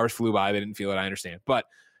said the 3 hours flew by. They didn't feel it. I understand. But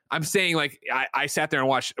I'm saying, like, I sat there and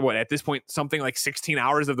watched, at this point, something like 16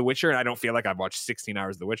 hours of The Witcher, and I don't feel like I've watched 16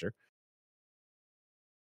 hours of The Witcher. It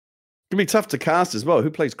can be tough to cast as well.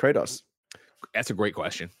 Who plays Kratos? That's a great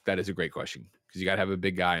question. That is a great question. Because you got to have a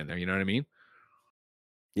big guy in there. You know what I mean?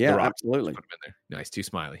 Yeah, absolutely. Put him in there. No, he's too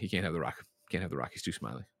smiley. He can't have The Rock. Can't have The Rock. He's too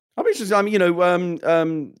smiley. I mean,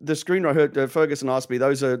 the screenwriter Ferguson asked me,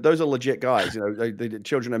 those are legit guys. They did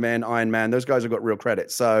Children of Men, Iron Man. Those guys have got real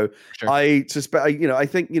credit. So sure. I suspect, I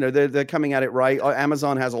think, they're coming at it right.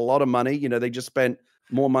 Amazon has a lot of money. They just spent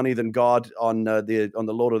more money than God on the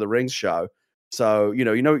Lord of the Rings show. So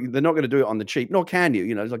they're not going to do it on the cheap. Nor can you.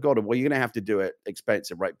 It's like, God, well, you're going to have to do it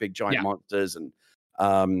expensive, right? Big giant monsters and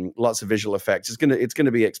lots of visual effects. It's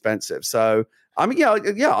gonna be expensive. So I mean,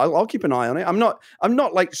 I'll keep an eye on it. I'm not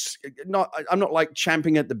like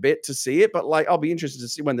champing at the bit to see it, but like I'll be interested to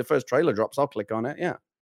see when the first trailer drops. I'll click on it. Yeah.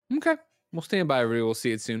 Okay. We'll stand by, everybody. We'll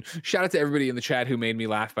see it soon. Shout out to everybody in the chat who made me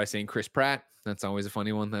laugh by saying Chris Pratt. That's always a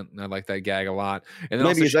funny one. I like that gag a lot. And then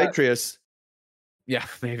maybe it's Atreus. Yeah,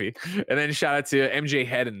 maybe. And then shout out to MJ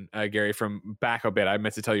Hedden, Gary, from back a bit. I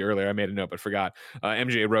meant to tell you earlier. I made a note, but forgot.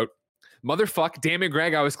 MJ wrote, "Motherfuck, damn it,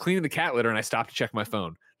 Greg, I was cleaning the cat litter and I stopped to check my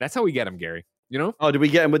phone." That's how we get him, Gary. Oh, did we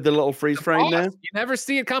get him with the little freeze frame there? You never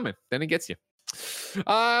see it coming. Then it gets you.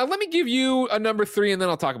 Let me give you a number 3, and then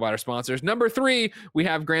I'll talk about our sponsors. Number 3, we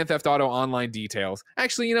have Grand Theft Auto Online details.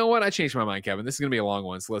 Actually, you know what? I changed my mind, Kevin. This is going to be a long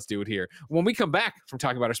one, so let's do it here. When we come back from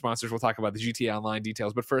talking about our sponsors, we'll talk about the GTA Online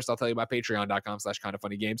details. But first, I'll tell you about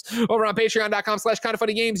patreon.com/kindoffunnygames. Over on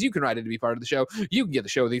patreon.com/kindoffunnygames, you can write in to be part of the show. You can get the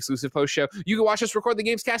show, the exclusive post show. You can watch us record the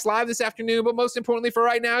Gamescast live this afternoon. But most importantly for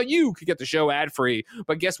right now, you could get the show ad-free.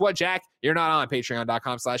 But guess what, Jack? You're not on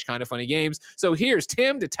patreon.com/kindoffunnygames. So here's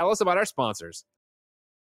Tim to tell us about our sponsors.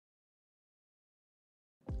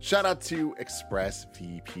 Shout out to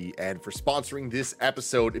ExpressVPN for sponsoring this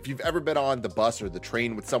episode. If you've ever been on the bus or the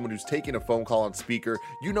train with someone who's taking a phone call on speaker,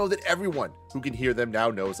 you know that everyone who can hear them now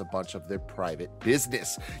knows a bunch of their private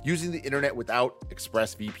business. Using the internet without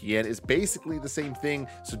ExpressVPN is basically the same thing,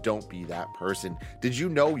 so don't be that person. Did you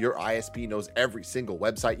know your ISP knows every single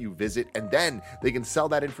website you visit, and then they can sell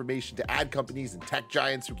that information to ad companies and tech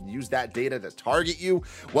giants who can use that data to target you?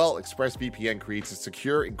 Well, ExpressVPN creates a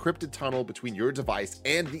secure encrypted tunnel between your device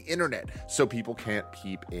and the internet so people can't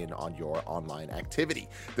peep in on your online activity.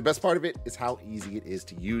 The best part of it is how easy it is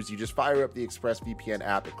to use. You just fire up the ExpressVPN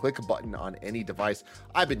app and click a button on any device.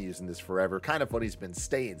 I've been using this forever. Kind of Funny's been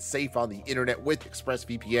staying safe on the internet with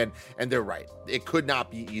ExpressVPN, and they're right. It could not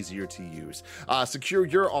be easier to use. Secure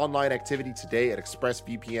your online activity today at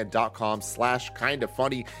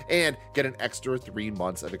expressvpn.com/kindoffunny and get an extra 3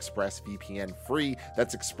 months of ExpressVPN free.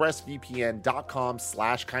 That's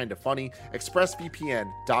expressvpn.com/kindoffunny.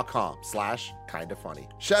 ExpressVPN.com/kindoffunny. upstart.com/kindafunny.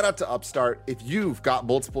 Shout out to Upstart. If you've got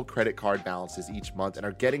multiple credit card balances each month and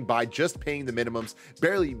are getting by just paying the minimums,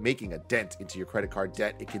 barely making a dent into your credit card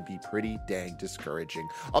debt, it can be pretty dang discouraging.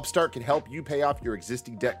 Upstart can help you pay off your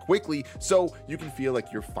existing debt quickly so you can feel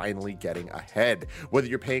like you're finally getting ahead. Whether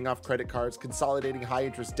you're paying off credit cards, consolidating high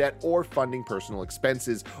interest debt, or funding personal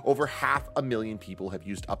expenses, over 500,000 people have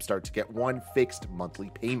used Upstart to get one fixed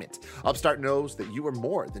monthly payment. Upstart knows that you are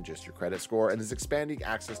more than just your credit score and is expanding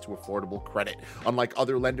access to affordable credit. Unlike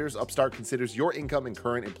other lenders, Upstart considers your income and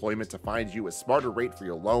current employment to find you a smarter rate for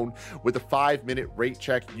your loan. With a 5-minute rate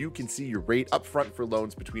check, you can see your rate upfront for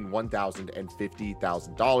loans between $1,000 and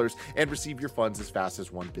 $50,000 and receive your funds as fast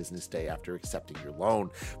as one business day after accepting your loan.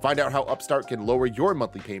 Find out how Upstart can lower your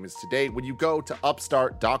monthly payments today when you go to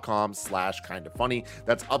upstart.com/kindafunny.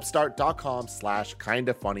 That's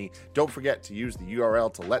upstart.com/kindafunny. Don't forget to use the URL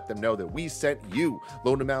to let them know that we sent you.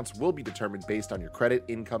 Loan amounts will be determined based on your credit,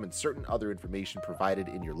 income, and certain other information provided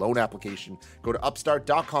in your loan application. Go to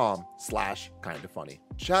upstart.com/kindafunny.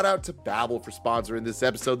 Shout out to Babbel for sponsoring this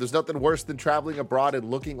episode. There's nothing worse than traveling abroad and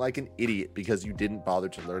looking like an idiot because you didn't bother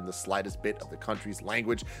to learn the slightest bit of the country's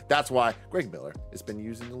language. That's why Greg Miller has been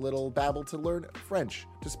using a little Babbel to learn French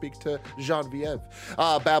to speak to Genevieve.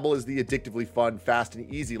 Babbel is the addictively fun, fast,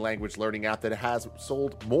 and easy language learning app that has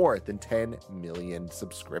sold more than 10 million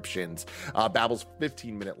subscriptions. Babbel's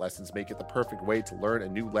 15-minute lessons make it the perfect way to learn a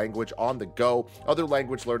new language on the go. Other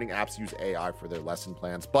language learning apps use AI for their lesson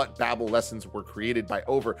plans, but Babbel lessons were created by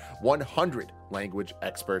over 100 language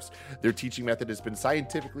experts. Their teaching method has been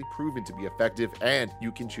scientifically proven to be effective, and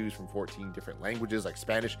you can choose from 14 different languages like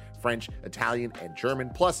Spanish, French, Italian, and German.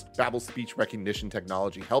 Plus, Babbel's speech recognition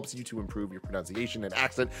technology helps you to improve your pronunciation and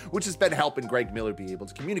accent, which has been helping Greg Miller be able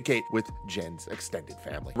to communicate with Jen's extended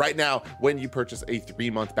family. Right now, when you purchase a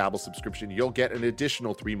 3-month Babbel subscription, you'll get an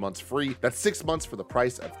additional 3 months free. That's 6 months for the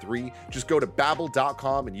price of 3. Just go to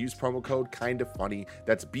babbel.com and use promo code KINDAFUNNY.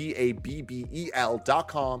 That's BABBEL.com,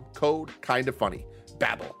 code KINDAFUNNY.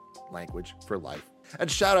 Babbel, language for life. And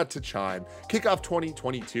shout out to Chime. Kick off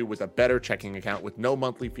 2022 with a better checking account with no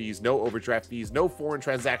monthly fees, no overdraft fees, no foreign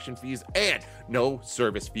transaction fees, and no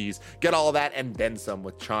service fees. Get all of that and then some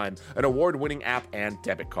with Chime, an award-winning app and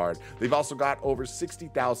debit card. They've also got over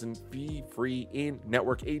 60,000 fee-free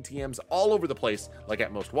in-network ATMs all over the place, like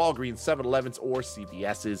at most Walgreens, 7-Elevens, or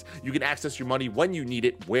CVS's. You can access your money when you need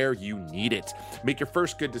it, where you need it. Make your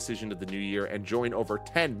first good decision of the new year and join over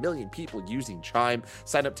 10 million people using Chime.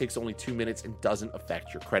 Sign up takes only 2 minutes and doesn't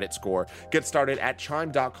affect your credit score. Get started at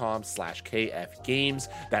chime.com/KFgames.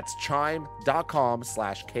 That's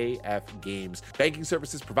chime.com/KFgames. Banking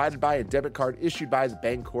services provided by and debit card issued by the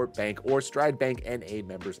Bancorp Bank or Stride Bank NA,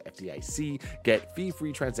 members FDIC. Get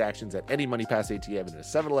fee-free transactions at any MoneyPass ATM in a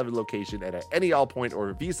 7-Eleven location and at any Allpoint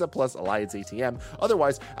or Visa Plus Alliance ATM.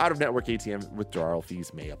 Otherwise, out-of-network ATM withdrawal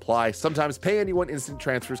fees may apply. Sometimes pay anyone instant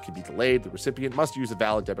transfers can be delayed. The recipient must use a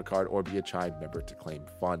valid debit card or be a Chime member to claim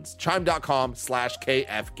funds.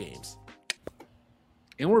 Chime.com/KFgames.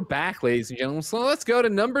 And we're back, ladies and gentlemen. So let's go to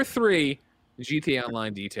number 3, GTA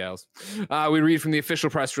Online details. We read from the official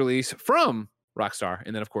press release from Rockstar,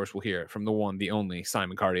 and then of course we'll hear it from the one, the only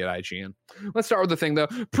Simon Cardy at IGN. Let's start with the thing though.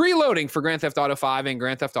 Preloading for Grand Theft Auto 5 and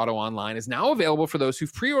Grand Theft Auto Online is now available for those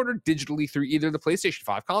who've pre-ordered digitally through either the PlayStation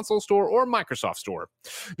 5 console store or Microsoft Store.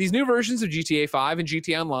 These new versions of GTA 5 and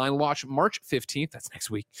GTA Online launch March 15th, that's next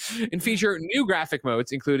week, and feature new graphic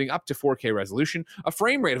modes including up to 4K resolution, a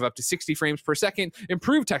frame rate of up to 60 frames per second,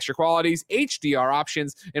 improved texture qualities, HDR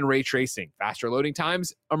options, and ray tracing, faster loading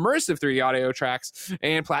times, immersive 3D audio tracks,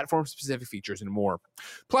 and platform-specific features and more.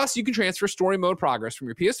 Plus, you can transfer story mode progress from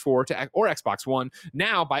your PS4 to or Xbox One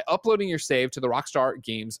now by uploading your save to the Rockstar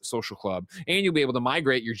Games Social Club, and you'll be able to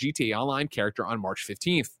migrate your GTA Online character on March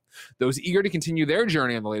 15th. Those eager to continue their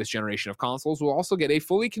journey on the latest generation of consoles will also get a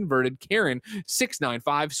fully converted Karen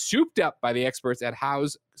 695 souped up by the experts at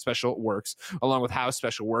House Special Works, along with House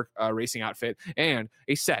Special Work racing outfit and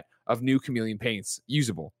a set of new chameleon paints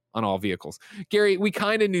usable on all vehicles. Gary, we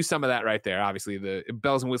kind of knew some of that right there. Obviously, the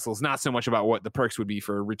bells and whistles, not so much about what the perks would be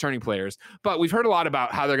for returning players, but we've heard a lot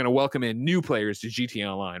about how they're going to welcome in new players to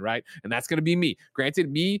GTA Online, right? And that's going to be me.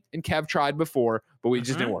 Granted, me and Kev tried before, but we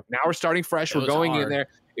just didn't work. Now we're starting fresh. We're going in there.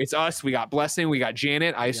 It's us. We got Blessing. We got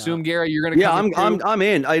Janet. I assume, Gary, you're going to come I'm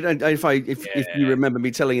in. If you remember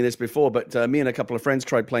me telling you this before, but me and a couple of friends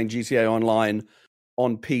tried playing GTA Online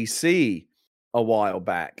on PC a while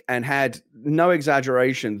back and had, no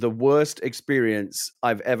exaggeration, the worst experience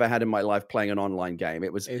I've ever had in my life playing an online game.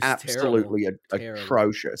 It was absolutely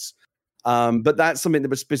atrocious. But that's something that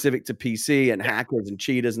was specific to PC and hackers and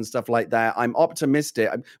cheaters and stuff like that. I'm optimistic.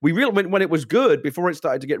 We really, when it was good, before it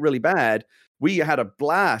started to get really bad, we had a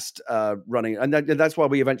blast running, and that's why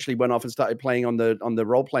we eventually went off and started playing on the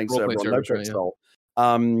role-playing server on Notebook Soul.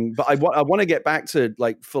 But I want to get back to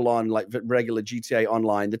like full-on like regular GTA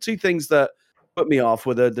Online. The two things that put me off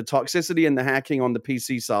were the toxicity and the hacking on the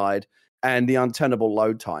PC side, and the untenable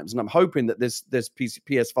load times. And I'm hoping that this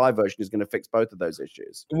PS5 version is going to fix both of those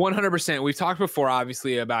issues. 100%. We've talked before,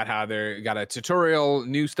 obviously, about how they got a tutorial,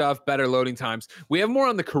 new stuff, better loading times. We have more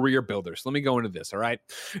on the career builders. Let me go into this, all right?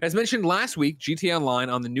 As mentioned last week, GTA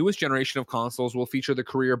Online on the newest generation of consoles will feature the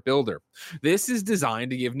career builder. This is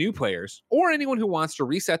designed to give new players, or anyone who wants to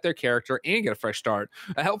reset their character and get a fresh start,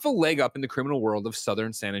 a helpful leg up in the criminal world of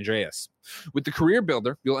Southern San Andreas. With the career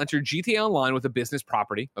builder, you'll enter GTA Online with a business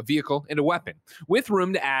property, a vehicle, and a weapon, with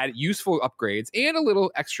room to add useful upgrades and a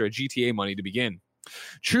little extra GTA money to begin.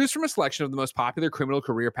 Choose from a selection of the most popular criminal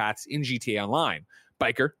career paths in GTA Online: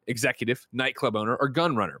 biker, executive, nightclub owner, or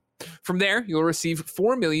gun runner. From there, you'll receive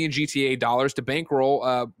 4 million GTA dollars to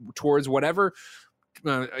bankroll towards whatever.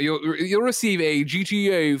 You'll receive a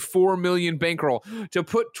GTA 4 million bankroll to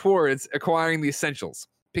put towards acquiring the essentials.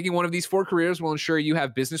 Picking one of these 4 careers will ensure you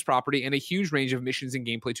have business property and a huge range of missions and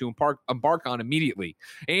gameplay to embark on immediately.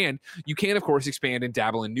 And you can, of course, expand and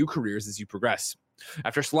dabble in new careers as you progress.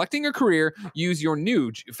 After selecting a career, use your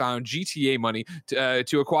new found GTA money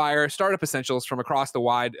to acquire startup essentials from across the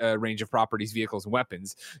wide range of properties, vehicles, and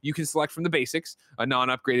weapons. You can select from the basics, a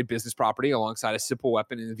non-upgraded business property alongside a simple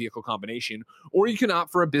weapon and vehicle combination, or you can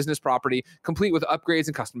opt for a business property complete with upgrades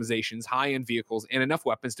and customizations, high-end vehicles, and enough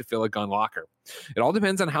weapons to fill a gun locker. It all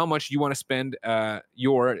depends on how much you want to spend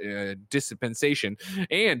your dispensation,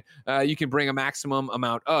 and you can bring a maximum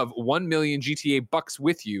amount of 1 million GTA bucks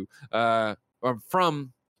with you.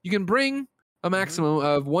 You can bring a maximum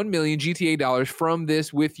of 1 million GTA dollars from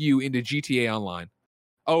this with you into GTA Online.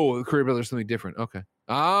 Oh, the career builder is something different. Okay.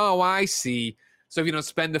 Oh, I see. So if you don't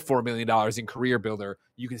spend the $4 million in career builder,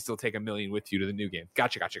 you can still take 1 million with you to the new game.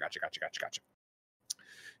 Gotcha.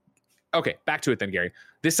 Okay, back to it then, Gary.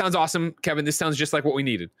 This sounds awesome, Kevin. This sounds just like what we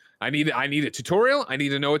needed. I need a tutorial. I need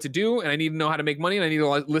to know what to do, and I need to know how to make money, and I need a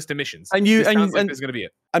list of missions. And this sounds like this is going to be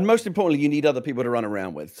it. And most importantly, you need other people to run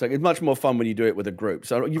around with. So it's much more fun when you do it with a group.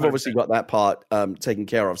 So you've 100%. Obviously got that part taken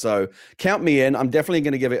care of. So count me in. I'm definitely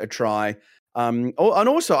going to give it a try. And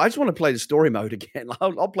also, I just want to play the story mode again.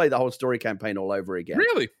 I'll play the whole story campaign all over again.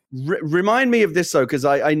 Really? Remind me of this, though, because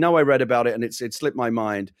I know I read about it and it slipped my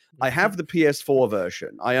mind. I have the PS4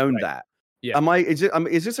 version. I own that. Yeah.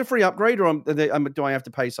 Is this a free upgrade, or do I have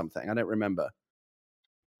to pay something? I don't remember.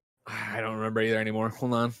 I don't remember either anymore.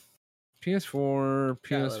 Hold on. PS4,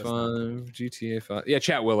 PS5, GTA 5. Yeah,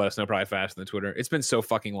 chat will let us know probably fast on the Twitter. It's been so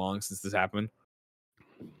fucking long since this happened.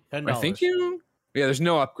 $10. I think there's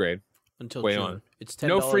no upgrade. Until Wait June. on. It's $10.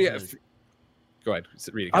 No free. Go ahead.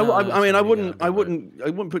 Read it. I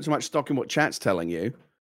wouldn't put too much stock in what chat's telling you.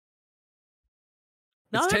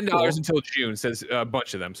 It's $10 until June, says a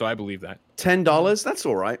bunch of them, so I believe that. $10? That's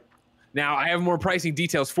all right. Now, I have more pricing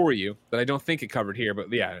details for you that I don't think it covered here,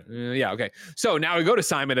 but yeah, okay. So now we go to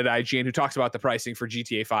Simon at IGN, who talks about the pricing for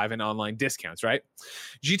GTA 5 and online discounts, right?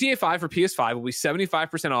 GTA 5 for PS5 will be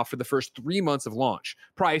 75% off for the first 3 months of launch,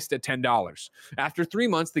 priced at $10. After 3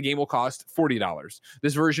 months, the game will cost $40.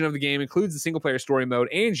 This version of the game includes the single-player story mode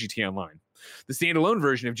and GTA Online. The standalone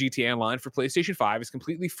version of GTA Online for PlayStation 5 is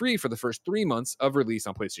completely free for the first 3 months of release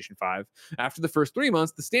on PlayStation 5. After the first 3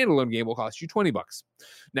 months, the standalone game will cost you $20.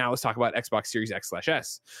 Now let's talk about Xbox Series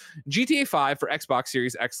X/S. GTA 5 for Xbox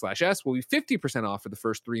Series X/S will be 50% off for the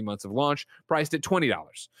first 3 months of launch, priced at $20.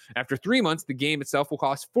 After 3 months, the game itself will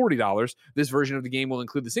cost $40. This version of the game will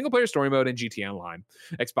include the single-player story mode and GTA Online.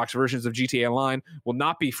 Xbox versions of GTA Online will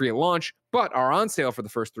not be free at launch, but are on sale for the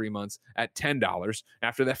first 3 months at $10.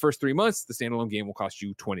 After that first 3 months, the standalone game will cost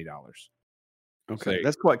you $20. Okay,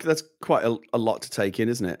 so that's quite a lot to take in,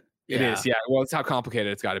 isn't it? It is, yeah. Well, it's how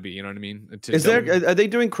complicated it's got to be. You know what I mean? Are they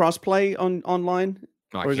doing crossplay online?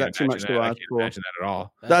 No, or is that too much to ask for? I can't imagine that at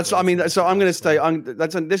all. So I'm going to stay.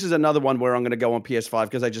 This is another one where I'm going to go on PS5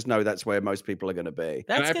 because I just know that's where most people are going to be.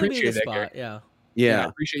 That's going to be the spot, yeah. Yeah, I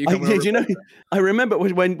appreciate you coming over. You know, I remember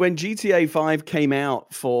when GTA 5 came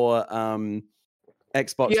out for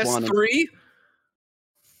Xbox One. PS3?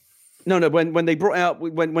 No. When they brought out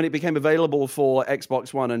when it became available for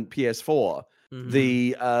Xbox One and PS4,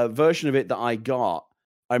 the version of it that I got,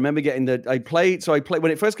 I remember getting I played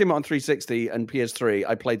when it first came out on 360 and PS3.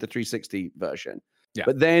 I played the 360 version. Yeah.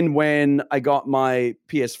 But then when I got my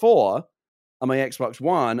PS4 and my Xbox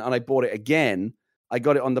One and I bought it again, I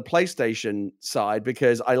got it on the PlayStation side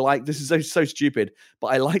because I like, this is so stupid, but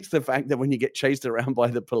I liked the fact that when you get chased around by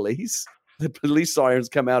the police sirens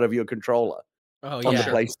come out of your controller. Oh, On yeah.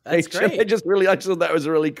 the PlayStation. That's great. I just thought that was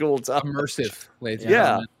a really cool touch. Immersive, ladies and Yeah.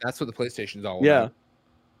 gentlemen. That's what the PlayStation's all Yeah.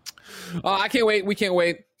 about. I can't wait. We can't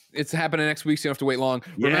wait. It's happening next week, so you don't have to wait long.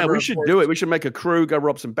 Yeah, Remember, we of should course, do it. We should make a crew, go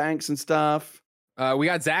rob some banks and stuff. We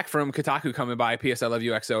got Zach from Kotaku coming by, PS I Love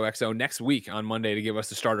You XOXO, next week on Monday to give us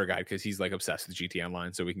the starter guide because he's like obsessed with GT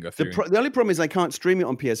Online, so we can go through. The only problem is I can't stream it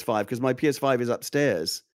on PS5 because my PS5 is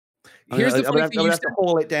upstairs. Here's the funny I thing: would have to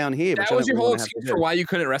haul it down here. that was your whole excuse for why you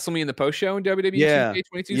couldn't wrestle me in the post show in WWE Yeah.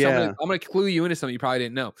 2K22. Yeah. So I'm gonna clue you into something you probably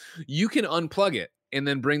didn't know. You can unplug it and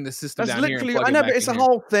then bring the system That's down here. literally, And plug I it know, back but it's in a here.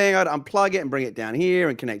 whole thing. I'd unplug it and bring it down here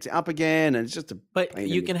and connect it up again. And it's just a But pain in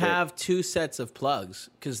you the can dick. have two sets of plugs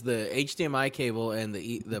because the HDMI cable and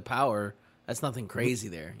the power, that's nothing crazy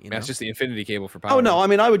there. You know? That's just the infinity cable for power. Oh, no. I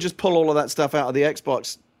mean, I would just pull all of that stuff out of the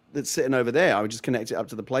Xbox that's sitting over there. I would just connect it up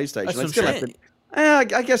to the PlayStation. That's what I'd I'm still have saying. to, I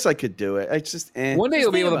guess I could do it. It's just, One day Just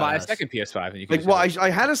you'll be think able to about buy a us. second PS5 and you can. Like, well, I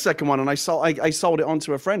had a second one and I sold it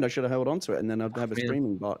onto a friend. I should have held onto it and then I'd have a Man.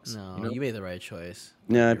 streaming box. No, you made the right choice.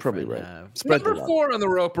 Yeah, Your probably friend right. have. Spread the Number love. 4 on the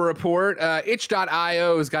Roper Report,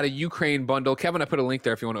 itch.io has got a Ukraine bundle. Kevin, I put a link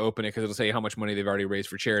there if you want to open it because it'll tell you how much money they've already raised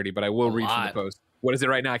for charity, but I will read from the lot. post. What is it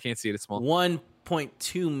right now? I can't see it. It's small.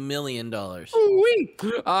 $1.2 million. Ooh-wee.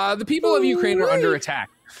 The people of Ukraine are under attack.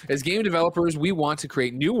 As game developers, we want to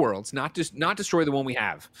create new worlds, not destroy the one we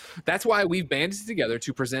have. That's why we've banded together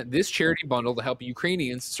to present this charity bundle to help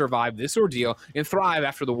Ukrainians survive this ordeal and thrive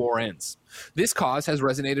after the war ends. This cause has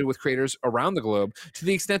resonated with creators around the globe to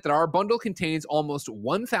the extent that our bundle contains almost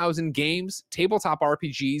 1,000 games, tabletop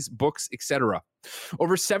RPGs, books, etc.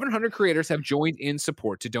 Over 700 creators have joined in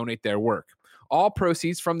support to donate their work. All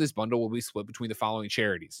proceeds from this bundle will be split between the following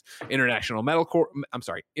charities: International Medical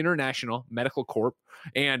Corp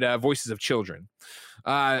and Voices of Children.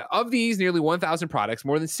 Of these nearly 1,000 products,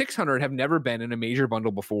 more than 600 have never been in a major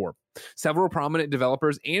bundle before. Several prominent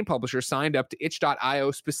developers and publishers signed up to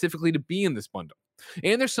itch.io specifically to be in this bundle.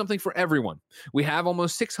 And there's something for everyone. We have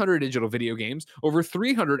almost 600 digital video games, over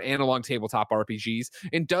 300 analog tabletop RPGs,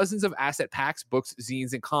 and dozens of asset packs, books,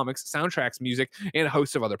 zines, and comics, soundtracks, music, and a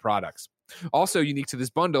host of other products. Also unique to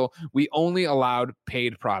this bundle, we only allowed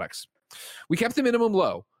paid products. We kept the minimum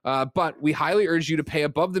low, but we highly urge you to pay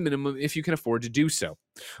above the minimum if you can afford to do so.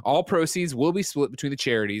 All proceeds will be split between the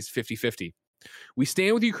charities 50-50. We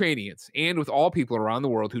stand with Ukrainians and with all people around the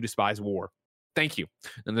world who despise war. Thank you.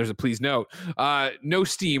 And there's a please note. No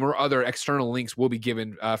Steam or other external links will be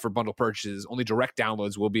given for bundle purchases. Only direct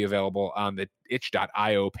downloads will be available on the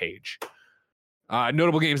itch.io page.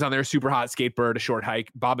 Notable games on there: Super Hot, Skatebird, A Short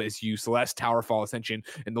Hike, Baba Is You, Celeste, Towerfall Ascension,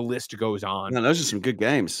 and the list goes on. No, those are some good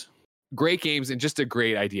games. Great games and just a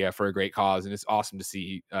great idea for a great cause, and it's awesome to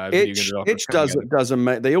see video game developers Itch coming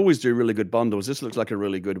together. they always do really good bundles. This looks like a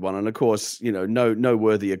really good one, and of course, no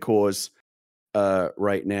worthier cause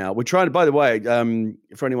right now. We're trying to, by the way,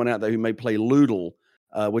 for anyone out there who may play Loodle,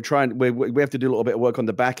 we have to do a little bit of work on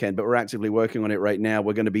the back end, but we're actively working on it right now.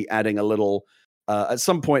 We're going to be adding a little at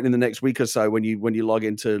some point in the next week or so when you log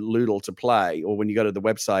into Loodle to play, or when you go to the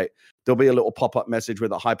website, there'll be a little pop-up message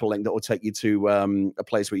with a hyperlink that will take you to a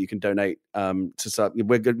place where you can donate to some.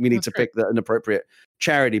 We need to pick an appropriate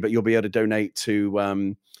charity, but you'll be able to donate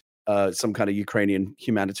to some kind of Ukrainian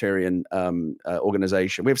humanitarian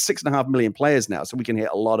organization. We have 6.5 million players now, so we can hit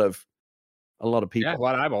a lot of people. Yeah, a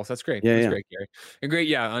lot of eyeballs. That's great. Yeah, That's yeah. great, Gary. And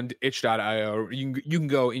great, on itch.io. You can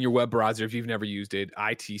go in your web browser if you've never used it,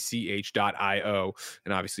 itch.io,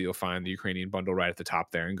 and obviously you'll find the Ukrainian bundle right at the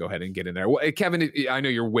top there, and go ahead and get in there. Well, Kevin, I know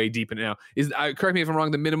you're way deep in it now. Correct me if I'm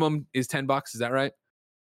wrong, the minimum is $10. Is that right?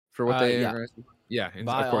 For what they yeah. Yeah, and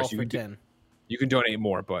Buy of course all you for can 10. you can donate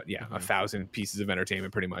more, but yeah, Mhm. 1,000 pieces of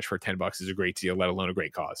entertainment pretty much for $10 is a great deal, let alone a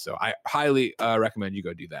great cause. So I highly recommend you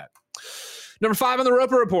go do that. Number 5 on the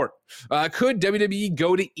Roper Report. Could WWE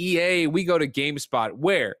go to EA? We go to GameSpot,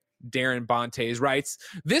 where Darren Bontes writes,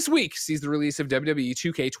 this week sees the release of WWE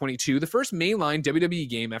 2K22, the first mainline WWE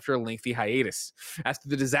game after a lengthy hiatus. After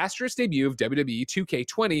the disastrous debut of WWE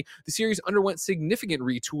 2K20, the series underwent significant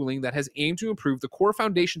retooling that has aimed to improve the core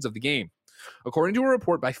foundations of the game. According to a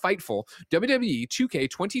report by Fightful, WWE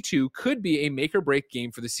 2K22 could be a make-or-break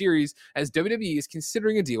game for the series, as WWE is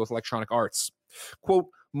considering a deal with Electronic Arts. Quote,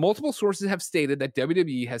 multiple sources have stated that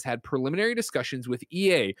WWE has had preliminary discussions with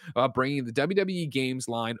EA about bringing the WWE games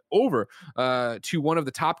line over to one of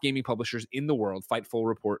the top gaming publishers in the world,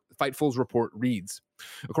 Fightful's report reads.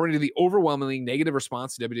 According to the overwhelmingly negative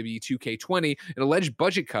response to WWE 2K20, and alleged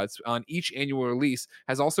budget cuts on each annual release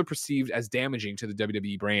has also perceived as damaging to the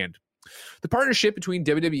WWE brand. The partnership between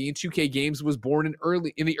WWE and 2K Games was born in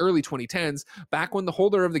the early 2010s, back when the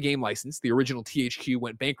holder of the game license, the original THQ,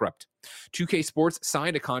 went bankrupt. 2K Sports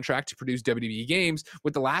signed a contract to produce WWE games,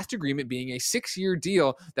 with the last agreement being a 6-year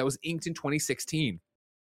deal that was inked in 2016.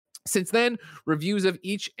 Since then, reviews of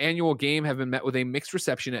each annual game have been met with a mixed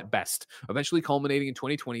reception at best, eventually culminating in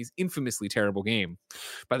 2020's infamously terrible game.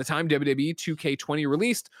 By the time WWE 2K20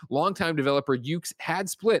 released, longtime developer Yuke's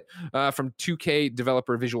had split from 2K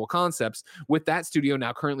developer Visual Concepts, with that studio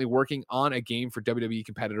now currently working on a game for WWE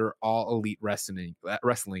competitor All Elite Wrestling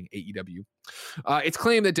AEW. It's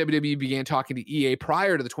claimed that WWE began talking to EA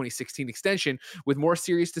prior to the 2016 extension, with more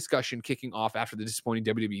serious discussion kicking off after the disappointing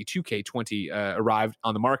WWE 2K20 arrived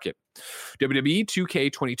on the market. WWE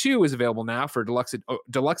 2K22 is available now for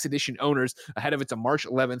deluxe edition owners ahead of its March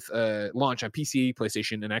 11th launch on PC,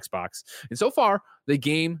 PlayStation, and Xbox. And so far, the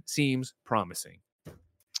game seems promising.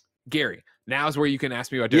 Gary, now's where you can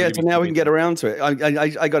ask me about WWE. Yeah, so now we can get around to it.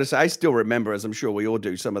 I got to say, I still remember, as I'm sure we all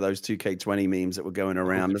do, some of those 2K20 memes that were going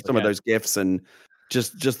around, some of those GIFs, and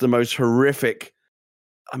just the most horrific.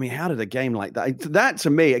 I mean, how did a game like that? That to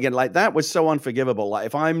me, again, like that was so unforgivable. Like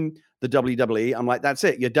if I'm the WWE, I'm like, that's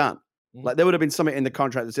it, you're done. Like there would have been something in the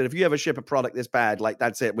contract that said, if you ever ship a product this bad, like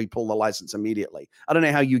that's it, we pull the license immediately. I don't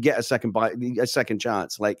know how you get a second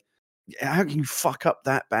chance. Like, how can you fuck up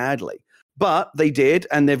that badly? But they did,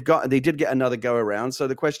 and they did get another go around. So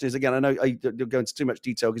the question is, again, I know I don't go into too much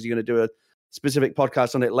detail because you're going to do a specific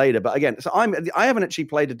podcast on it later. But again, so I haven't actually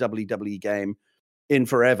played a WWE game in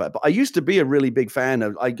forever, but I used to be a really big fan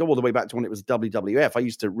of. I go all the way back to when it was WWF. I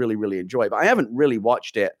used to really, really enjoy it, but I haven't really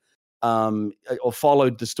watched it or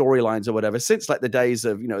followed the storylines or whatever since like the days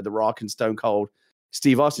of The Rock and Stone Cold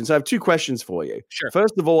Steve Austin. So I have two questions for you. Sure.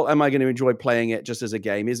 First of all, am I going to enjoy playing it just as a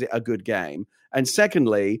game? Is it a good game? And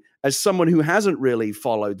secondly, as someone who hasn't really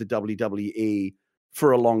followed the WWE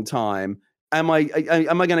for a long time, am I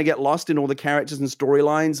going to get lost in all the characters and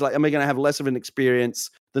storylines? Like, am I going to have less of an experience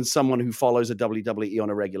than someone who follows a WWE on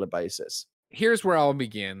a regular basis? Here's where I'll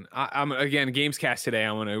begin. I'm again, Gamescast today.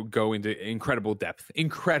 I'm going to go into incredible depth. I'm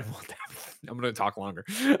going to talk longer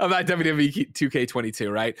about WWE 2K22,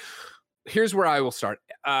 right? Here's where I will start.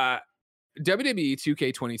 WWE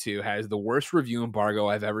 2K22 has the worst review embargo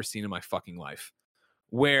I've ever seen in my fucking life,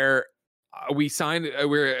 where we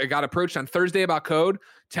got approached on Thursday about code,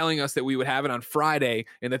 telling us that we would have it on Friday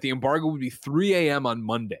and that the embargo would be 3 a.m. on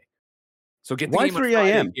Monday. So get the Why game on 3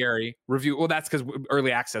 Friday, a.m.? Gary. Review. Well, that's because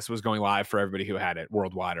early access was going live for everybody who had it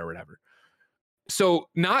worldwide or whatever. So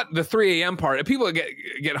not the 3 a.m. part. People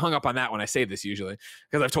get hung up on that when I say this usually,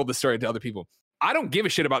 because I've told this story to other people. I don't give a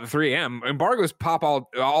shit about the 3 a.m. Embargoes pop all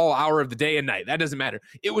hour of the day and night. That doesn't matter.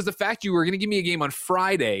 It was the fact you were going to give me a game on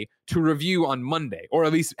Friday to review on Monday, or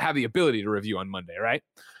at least have the ability to review on Monday, right?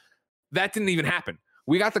 That didn't even happen.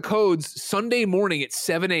 We got the codes Sunday morning at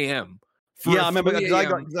 7 a.m. Yeah, I remember because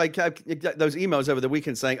I got those emails over the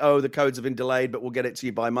weekend saying, oh, the codes have been delayed, but we'll get it to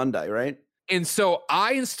you by Monday, right? And so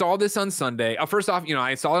I installed this on Sunday. First off,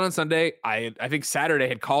 I installed it on Sunday. I think Saturday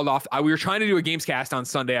had called off. We were trying to do a Gamescast on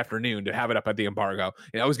Sunday afternoon to have it up at the embargo.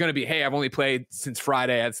 And I was going to be, hey, I've only played since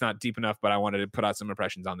Friday. It's not deep enough, but I wanted to put out some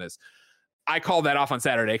impressions on this. I called that off on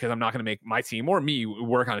Saturday because I'm not going to make my team or me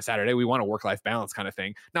work on a Saturday. We want a work-life balance kind of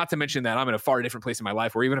thing. Not to mention that I'm in a far different place in my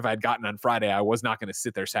life where even if I had gotten on Friday, I was not going to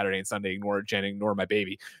sit there Saturday and Sunday, ignore Jen, ignore my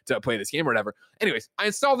baby to play this game or whatever. Anyways, I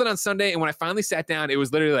installed it on Sunday, and when I finally sat down, it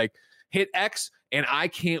was literally like, hit X, and I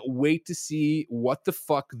can't wait to see what the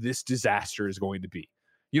fuck this disaster is going to be.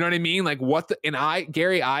 You know what I mean? Like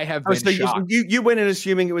Gary, I have been shocked. You went in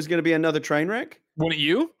assuming it was going to be another train wreck? Wouldn't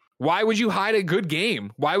you? Why would you hide a good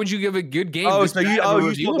game? Why would you give a good game? Oh, so you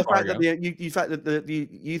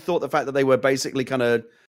thought the fact that they were basically kind of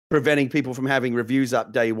preventing people from having reviews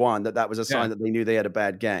up day one, that was a sign that they knew they had a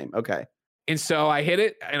bad game. Okay. And so I hit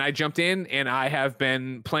it and I jumped in, and I have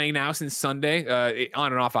been playing now since Sunday,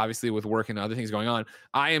 on and off, obviously, with work and other things going on.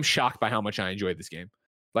 I am shocked by how much I enjoyed this game.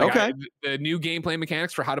 Like, the new gameplay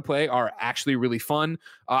mechanics for how to play are actually really fun.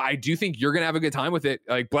 I do think you're going to have a good time with it.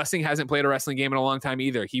 Like, Blessing hasn't played a wrestling game in a long time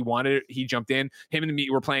either. He wanted it. He jumped in. Him and me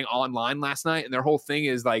were playing online last night, and their whole thing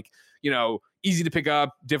is like, easy to pick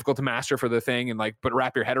up, difficult to master for the thing, and but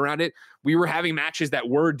wrap your head around it. We were having matches that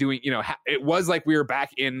were doing, it was like we were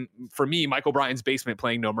back in, for me, Michael Bryan's basement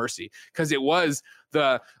playing No Mercy, because it was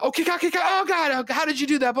kick out, oh God, how did you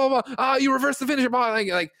do that? Blah, blah, you reversed the finisher, blah,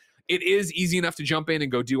 like it is easy enough to jump in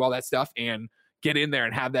and go do all that stuff and get in there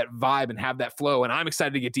and have that vibe and have that flow. And I'm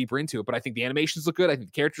excited to get deeper into it. But I think the animations look good. I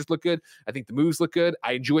think the characters look good. I think the moves look good.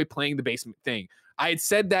 I enjoy playing the basement thing. I had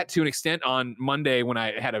said that to an extent on Monday when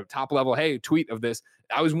I had a top level, tweet of this.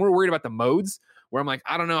 I was more worried about the modes, where I'm like,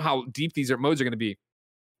 I don't know how deep these modes are going to be.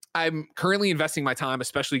 I'm currently investing my time,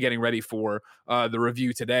 especially getting ready for the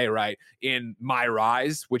review today, right, in My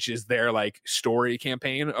Rise, which is their like story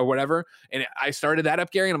campaign or whatever. And I started that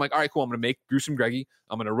up, Gary, and I'm like, all right, cool. I'm going to make Gruesome Greggy.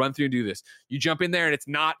 I'm going to run through and do this. You jump in there, and it's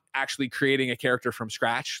not actually creating a character from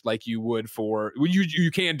scratch like you would for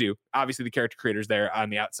you can do. Obviously, the character creator's there on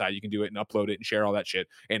the outside. You can do it and upload it and share all that shit.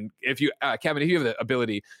 And if you, Kevin, if you have the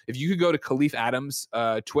ability, if you could go to Khalif Adams'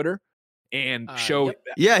 Twitter and show. Yep.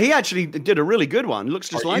 Yeah, he actually did a really good one. Looks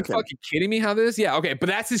just like him. Are you fucking kidding me how this? Yeah, okay. But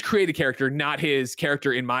that's his created character, not his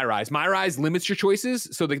character in My Rise. My Rise limits your choices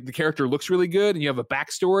so the character looks really good and you have a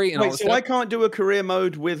backstory and all this so stuff. I can't do a career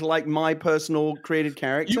mode with like my personal created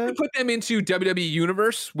character? You can put them into WWE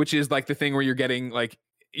Universe, which is like the thing where you're getting like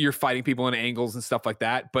you're fighting people in angles and stuff like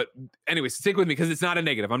that. But anyways, stick with me because it's not a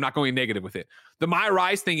negative. I'm not going negative with it. The My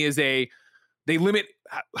Rise thing is they limit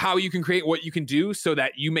how you can create what you can do so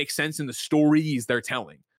that you make sense in the stories they're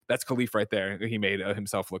telling. That's Khalif right there. He made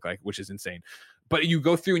himself look like, which is insane. But you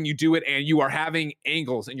go through and you do it and you are having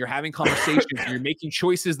angles and you're having conversations and you're making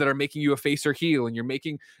choices that are making you a face or heel and you're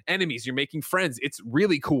making enemies, you're making friends. It's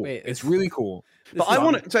really cool. It's really cool.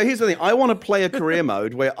 But so here's the thing. I want to play a career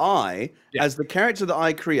mode where I, as the character that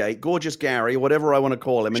I create, Gorgeous Gary, whatever I want to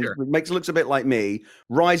call him, and looks a bit like me,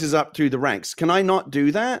 rises up through the ranks. Can I not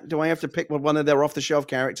do that? Do I have to pick one of their off-the-shelf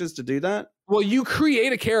characters to do that? Well, you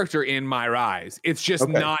create a character in My Rise. It's just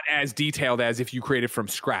not as detailed as if you created from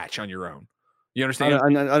scratch on your own. You understand? I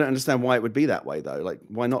don't understand why it would be that way, though. Like,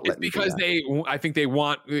 why not? It's because I think they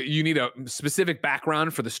want, you need a specific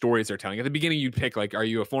background for the stories they're telling. At the beginning, you'd pick, like, are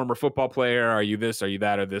you a former football player? Are you this? Are you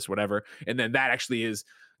that? Or this, whatever. And then that actually is,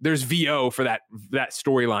 there's VO for that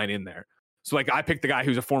storyline in there. So, like, I picked the guy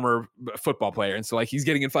who's a former football player. And so, like, he's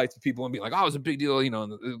getting in fights with people and being like, oh, it was a big deal, you know,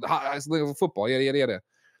 in the highest level of football, yada, yada, yada.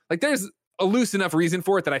 Like, there's a loose enough reason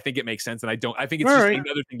for it that I think it makes sense, and I think it's just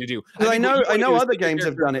another thing to do. I know other games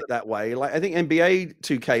have done it that way. Like I think NBA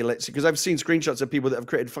 2K lets, because I've seen screenshots of people that have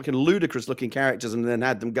created fucking ludicrous looking characters and then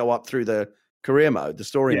had them go up through the career mode, the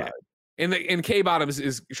story mode. And K Bottoms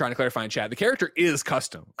is trying to clarify in chat. The character is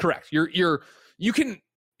custom, correct? You can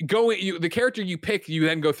go the character you pick, you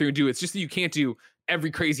then go through and do. It's just that you can't do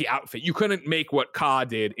every crazy outfit. You couldn't make what Ka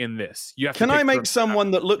did in this. You have. Can I make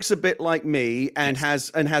someone that looks a bit like me and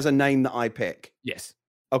has a name that I pick? Yes.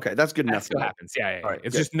 Okay, that's good enough. That happens. Yeah. Right,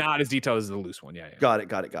 it's just not as detailed as the loose one. Yeah. Got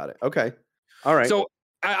it. Okay. All right. So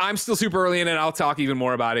I'm still super early in it. I'll talk even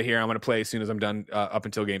more about it here. I'm going to play as soon as I'm done up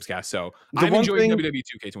until Gamescast. So I'm enjoying WWE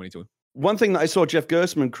 2K22. One thing that I saw Jeff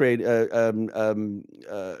Gerstmann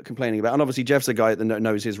complaining about, and obviously Jeff's a guy that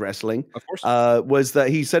knows his wrestling, of course, was that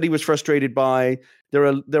he said he was frustrated by there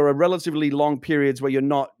are relatively long periods where you're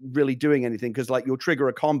not really doing anything because like you'll trigger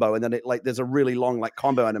a combo and then there's a really long like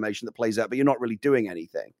combo animation that plays out, but you're not really doing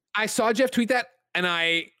anything. I saw Jeff tweet that. And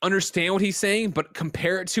I understand what he's saying, but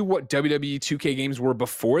compare it to what WWE 2K games were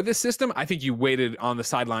before this system. I think you waited on the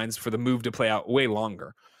sidelines for the move to play out way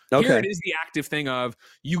longer. Okay. Here it is the active thing of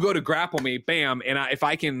you go to grapple me, bam, and if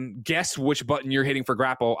I can guess which button you're hitting for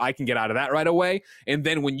grapple, I can get out of that right away. And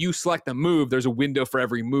then when you select the move, there's a window for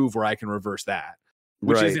every move where I can reverse that,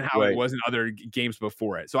 which isn't how it was in other games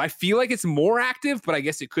before it. So I feel like it's more active, but I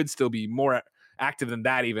guess it could still be more active than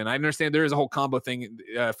that even. I understand there is a whole combo thing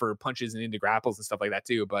for punches and into grapples and stuff like that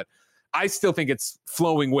too, but I still think it's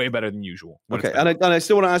flowing way better than usual. Okay, and I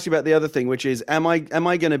still want to ask you about the other thing, which is, am I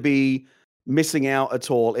going to be missing out at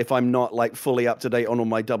all if I'm not like fully up to date on all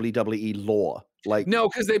my WWE lore? Like, no,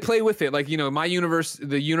 because they play with it. Like, you know, my universe,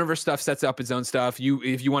 the universe stuff sets up its own stuff.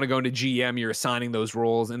 If you want to go into GM, you're assigning those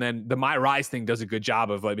roles, and then the My Rise thing does a good job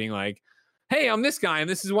of like being like, hey, I'm this guy, and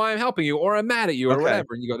this is why I'm helping you, or I'm mad at you, or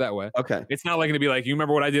whatever, and you go that way. Okay. It's not like going to be like, you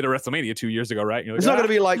remember what I did at WrestleMania 2 years ago, right? Like, it's not going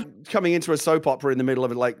to be like coming into a soap opera in the middle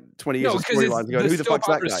of it, like 20 years of storylines. Who the fuck's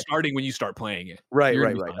that guy? Starting when you start playing it. Right. Okay.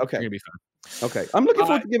 You're going to be fine. Okay. I'm looking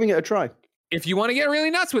forward to giving it a try. If you want to get really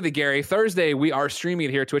nuts with it, Gary, Thursday we are streaming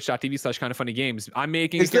it here at twitch.tv/kindoffunnygames. I'm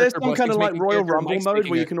making. Is there some kind of like Royal Rumble mode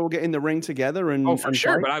where you can all get in the ring together and? Oh, for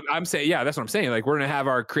sure. But I'm saying, yeah, that's what I'm saying. Like we're gonna have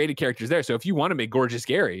our created characters there. So if you want to make Gorgeous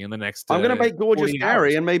Gary in the next, I'm gonna make Gorgeous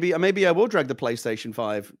Gary, and maybe I will drag the PlayStation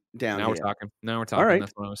 5 down. Now we're talking. All right.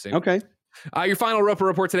 That's what I was saying. Okay. Your final Roper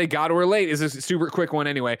report today, God We're Late, is a super quick one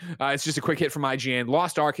anyway. It's just a quick hit from IGN.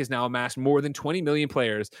 Lost Ark has now amassed more than 20 million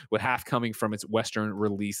players, with half coming from its Western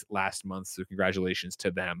release last month. So congratulations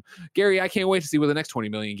to them. Gary, I can't wait to see what the next 20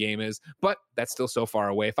 million game is, but that's still so far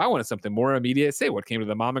away. If I wanted something more immediate, say what came to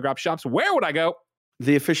the mom and grop shops, where would I go?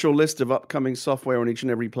 The official list of upcoming software on each and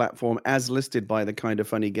every platform, as listed by the Kind of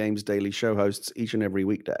Funny Games daily show hosts each and every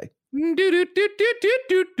weekday. Yeah.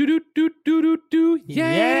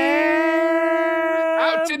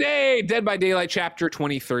 Today, Dead by Daylight Chapter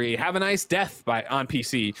 23. Have a Nice Death on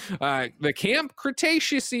PC. The Camp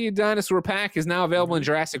Cretaceous Dinosaur Pack is now available in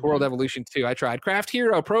Jurassic World Evolution 2. I tried. Craft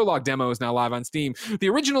Hero Prologue demo is now live on Steam. The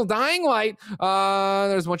original Dying Light,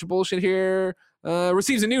 there's a bunch of bullshit here.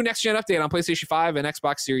 Receives a new next-gen update on PlayStation 5 and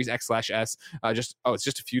Xbox Series X/S. It's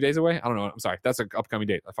just a few days away? I don't know. I'm sorry. That's an upcoming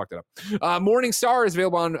date. I fucked it up. Morning Star is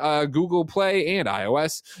available on Google Play and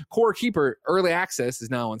iOS. Core Keeper Early Access is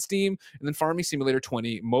now on Steam. And then Farming Simulator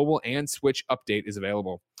 20 mobile and Switch update is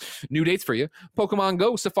available. New dates for you. Pokemon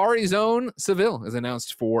Go Safari Zone Seville is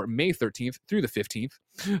announced for May 13th through the 15th.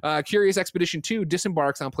 Curious Expedition 2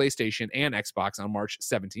 disembarks on PlayStation and Xbox on March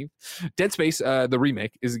 17th. Dead Space, the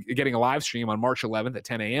remake, is getting a live stream on March 11th at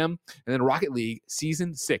 10 a.m. And then Rocket League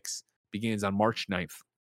Season 6 begins on March 9th.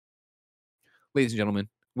 Ladies and gentlemen,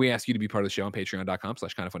 we ask you to be part of the show on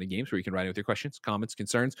patreon.com/kindoffunnygames, where you can write in with your questions, comments,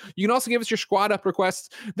 concerns. You can also give us your squad up requests.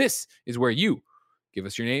 This is where you give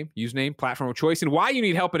us your name, username, platform of choice, and why you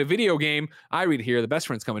need help in a video game. I read it here. The best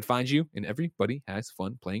friends come and find you, and everybody has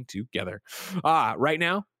fun playing together. Right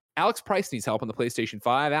now, Alex Price needs help on the PlayStation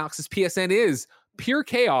 5. Alex's PSN is Pure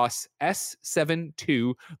Chaos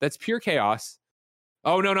S72. That's Pure Chaos.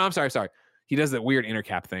 Oh, no, I'm sorry. He does that weird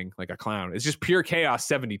intercap thing like a clown. It's just Pure Chaos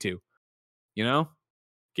 72. You know?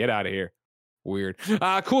 Get out of here. Weird.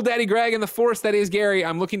 Cool Daddy Greg and the Force, that is Gary.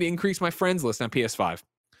 I'm looking to increase my friends list on PS5.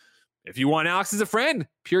 If you want Alex as a friend,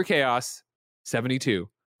 Pure Chaos 72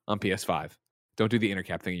 on PS5. Don't do the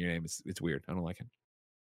intercap thing in your name. It's weird. I don't like it.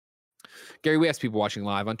 Gary, we ask people watching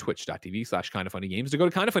live on twitch.tv/kindoffunnygames to go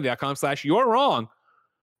to kindoffunny.com/you're wrong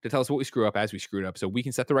to tell us what we screw up as we screwed up so we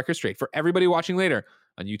can set the record straight for everybody watching later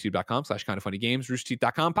on youtube.com/kindoffunnygames,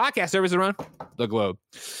 roosterteeth.com, podcast service around the globe.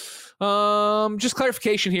 Just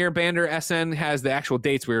clarification here. Bander SN has the actual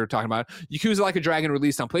dates we were talking about. Yakuza Like a Dragon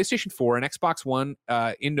released on PlayStation 4 and Xbox One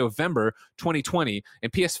in November 2020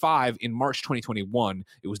 and PS5 in March 2021.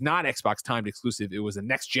 It was not Xbox timed exclusive. It was a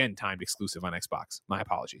next-gen timed exclusive on Xbox. My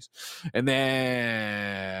apologies. And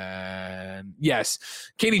then, yes,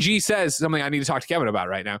 KDG says something I need to talk to Kevin about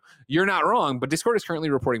right now. You're not wrong, but Discord is currently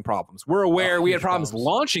reporting problems. We're aware we had problems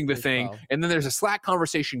launching the thing, and then there's a Slack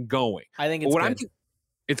conversation going. I think it's good.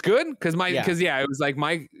 It's good because it was like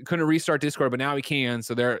Mike couldn't restart Discord, but now he can.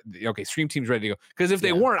 So stream team's ready to go. Because if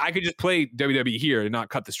they weren't, I could just play WWE here and not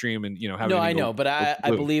cut the stream and have. No, I know, but I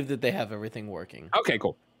believe that they have everything working. Okay,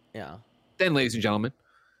 cool. Yeah. Then, ladies and gentlemen,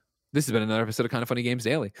 this has been another episode of Kind of Funny Games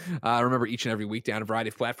Daily. Remember, each and every week down a variety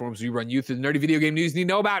of platforms, we run you through the nerdy video game news you need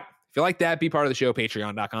to know about. If you like that, be part of the show,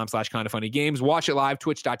 patreon.com/kindoffunnygames. Watch it live,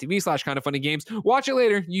 twitch.tv/kindoffunnygames. Watch it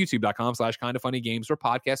later, youtube.com/kindoffunnygames, or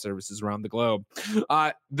podcast services around the globe.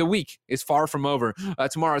 The week is far from over.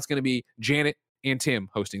 Tomorrow it's going to be Janet and Tim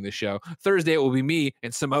hosting this show. Thursday, it will be me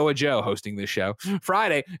and Samoa Joe hosting this show.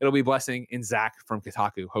 Friday, it'll be Blessing and Zach from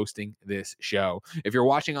Kotaku hosting this show. If you're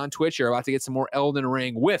watching on Twitch, you're about to get some more Elden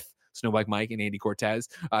Ring with Snowbike Mike and Andy Cortez.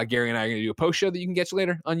 Gary and I are going to do a post show that you can get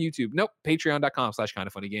later on YouTube. Nope,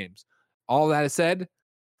 patreon.com/kindoffunnygames. All that is said,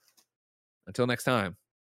 until next time,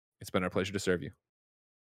 it's been our pleasure to serve you.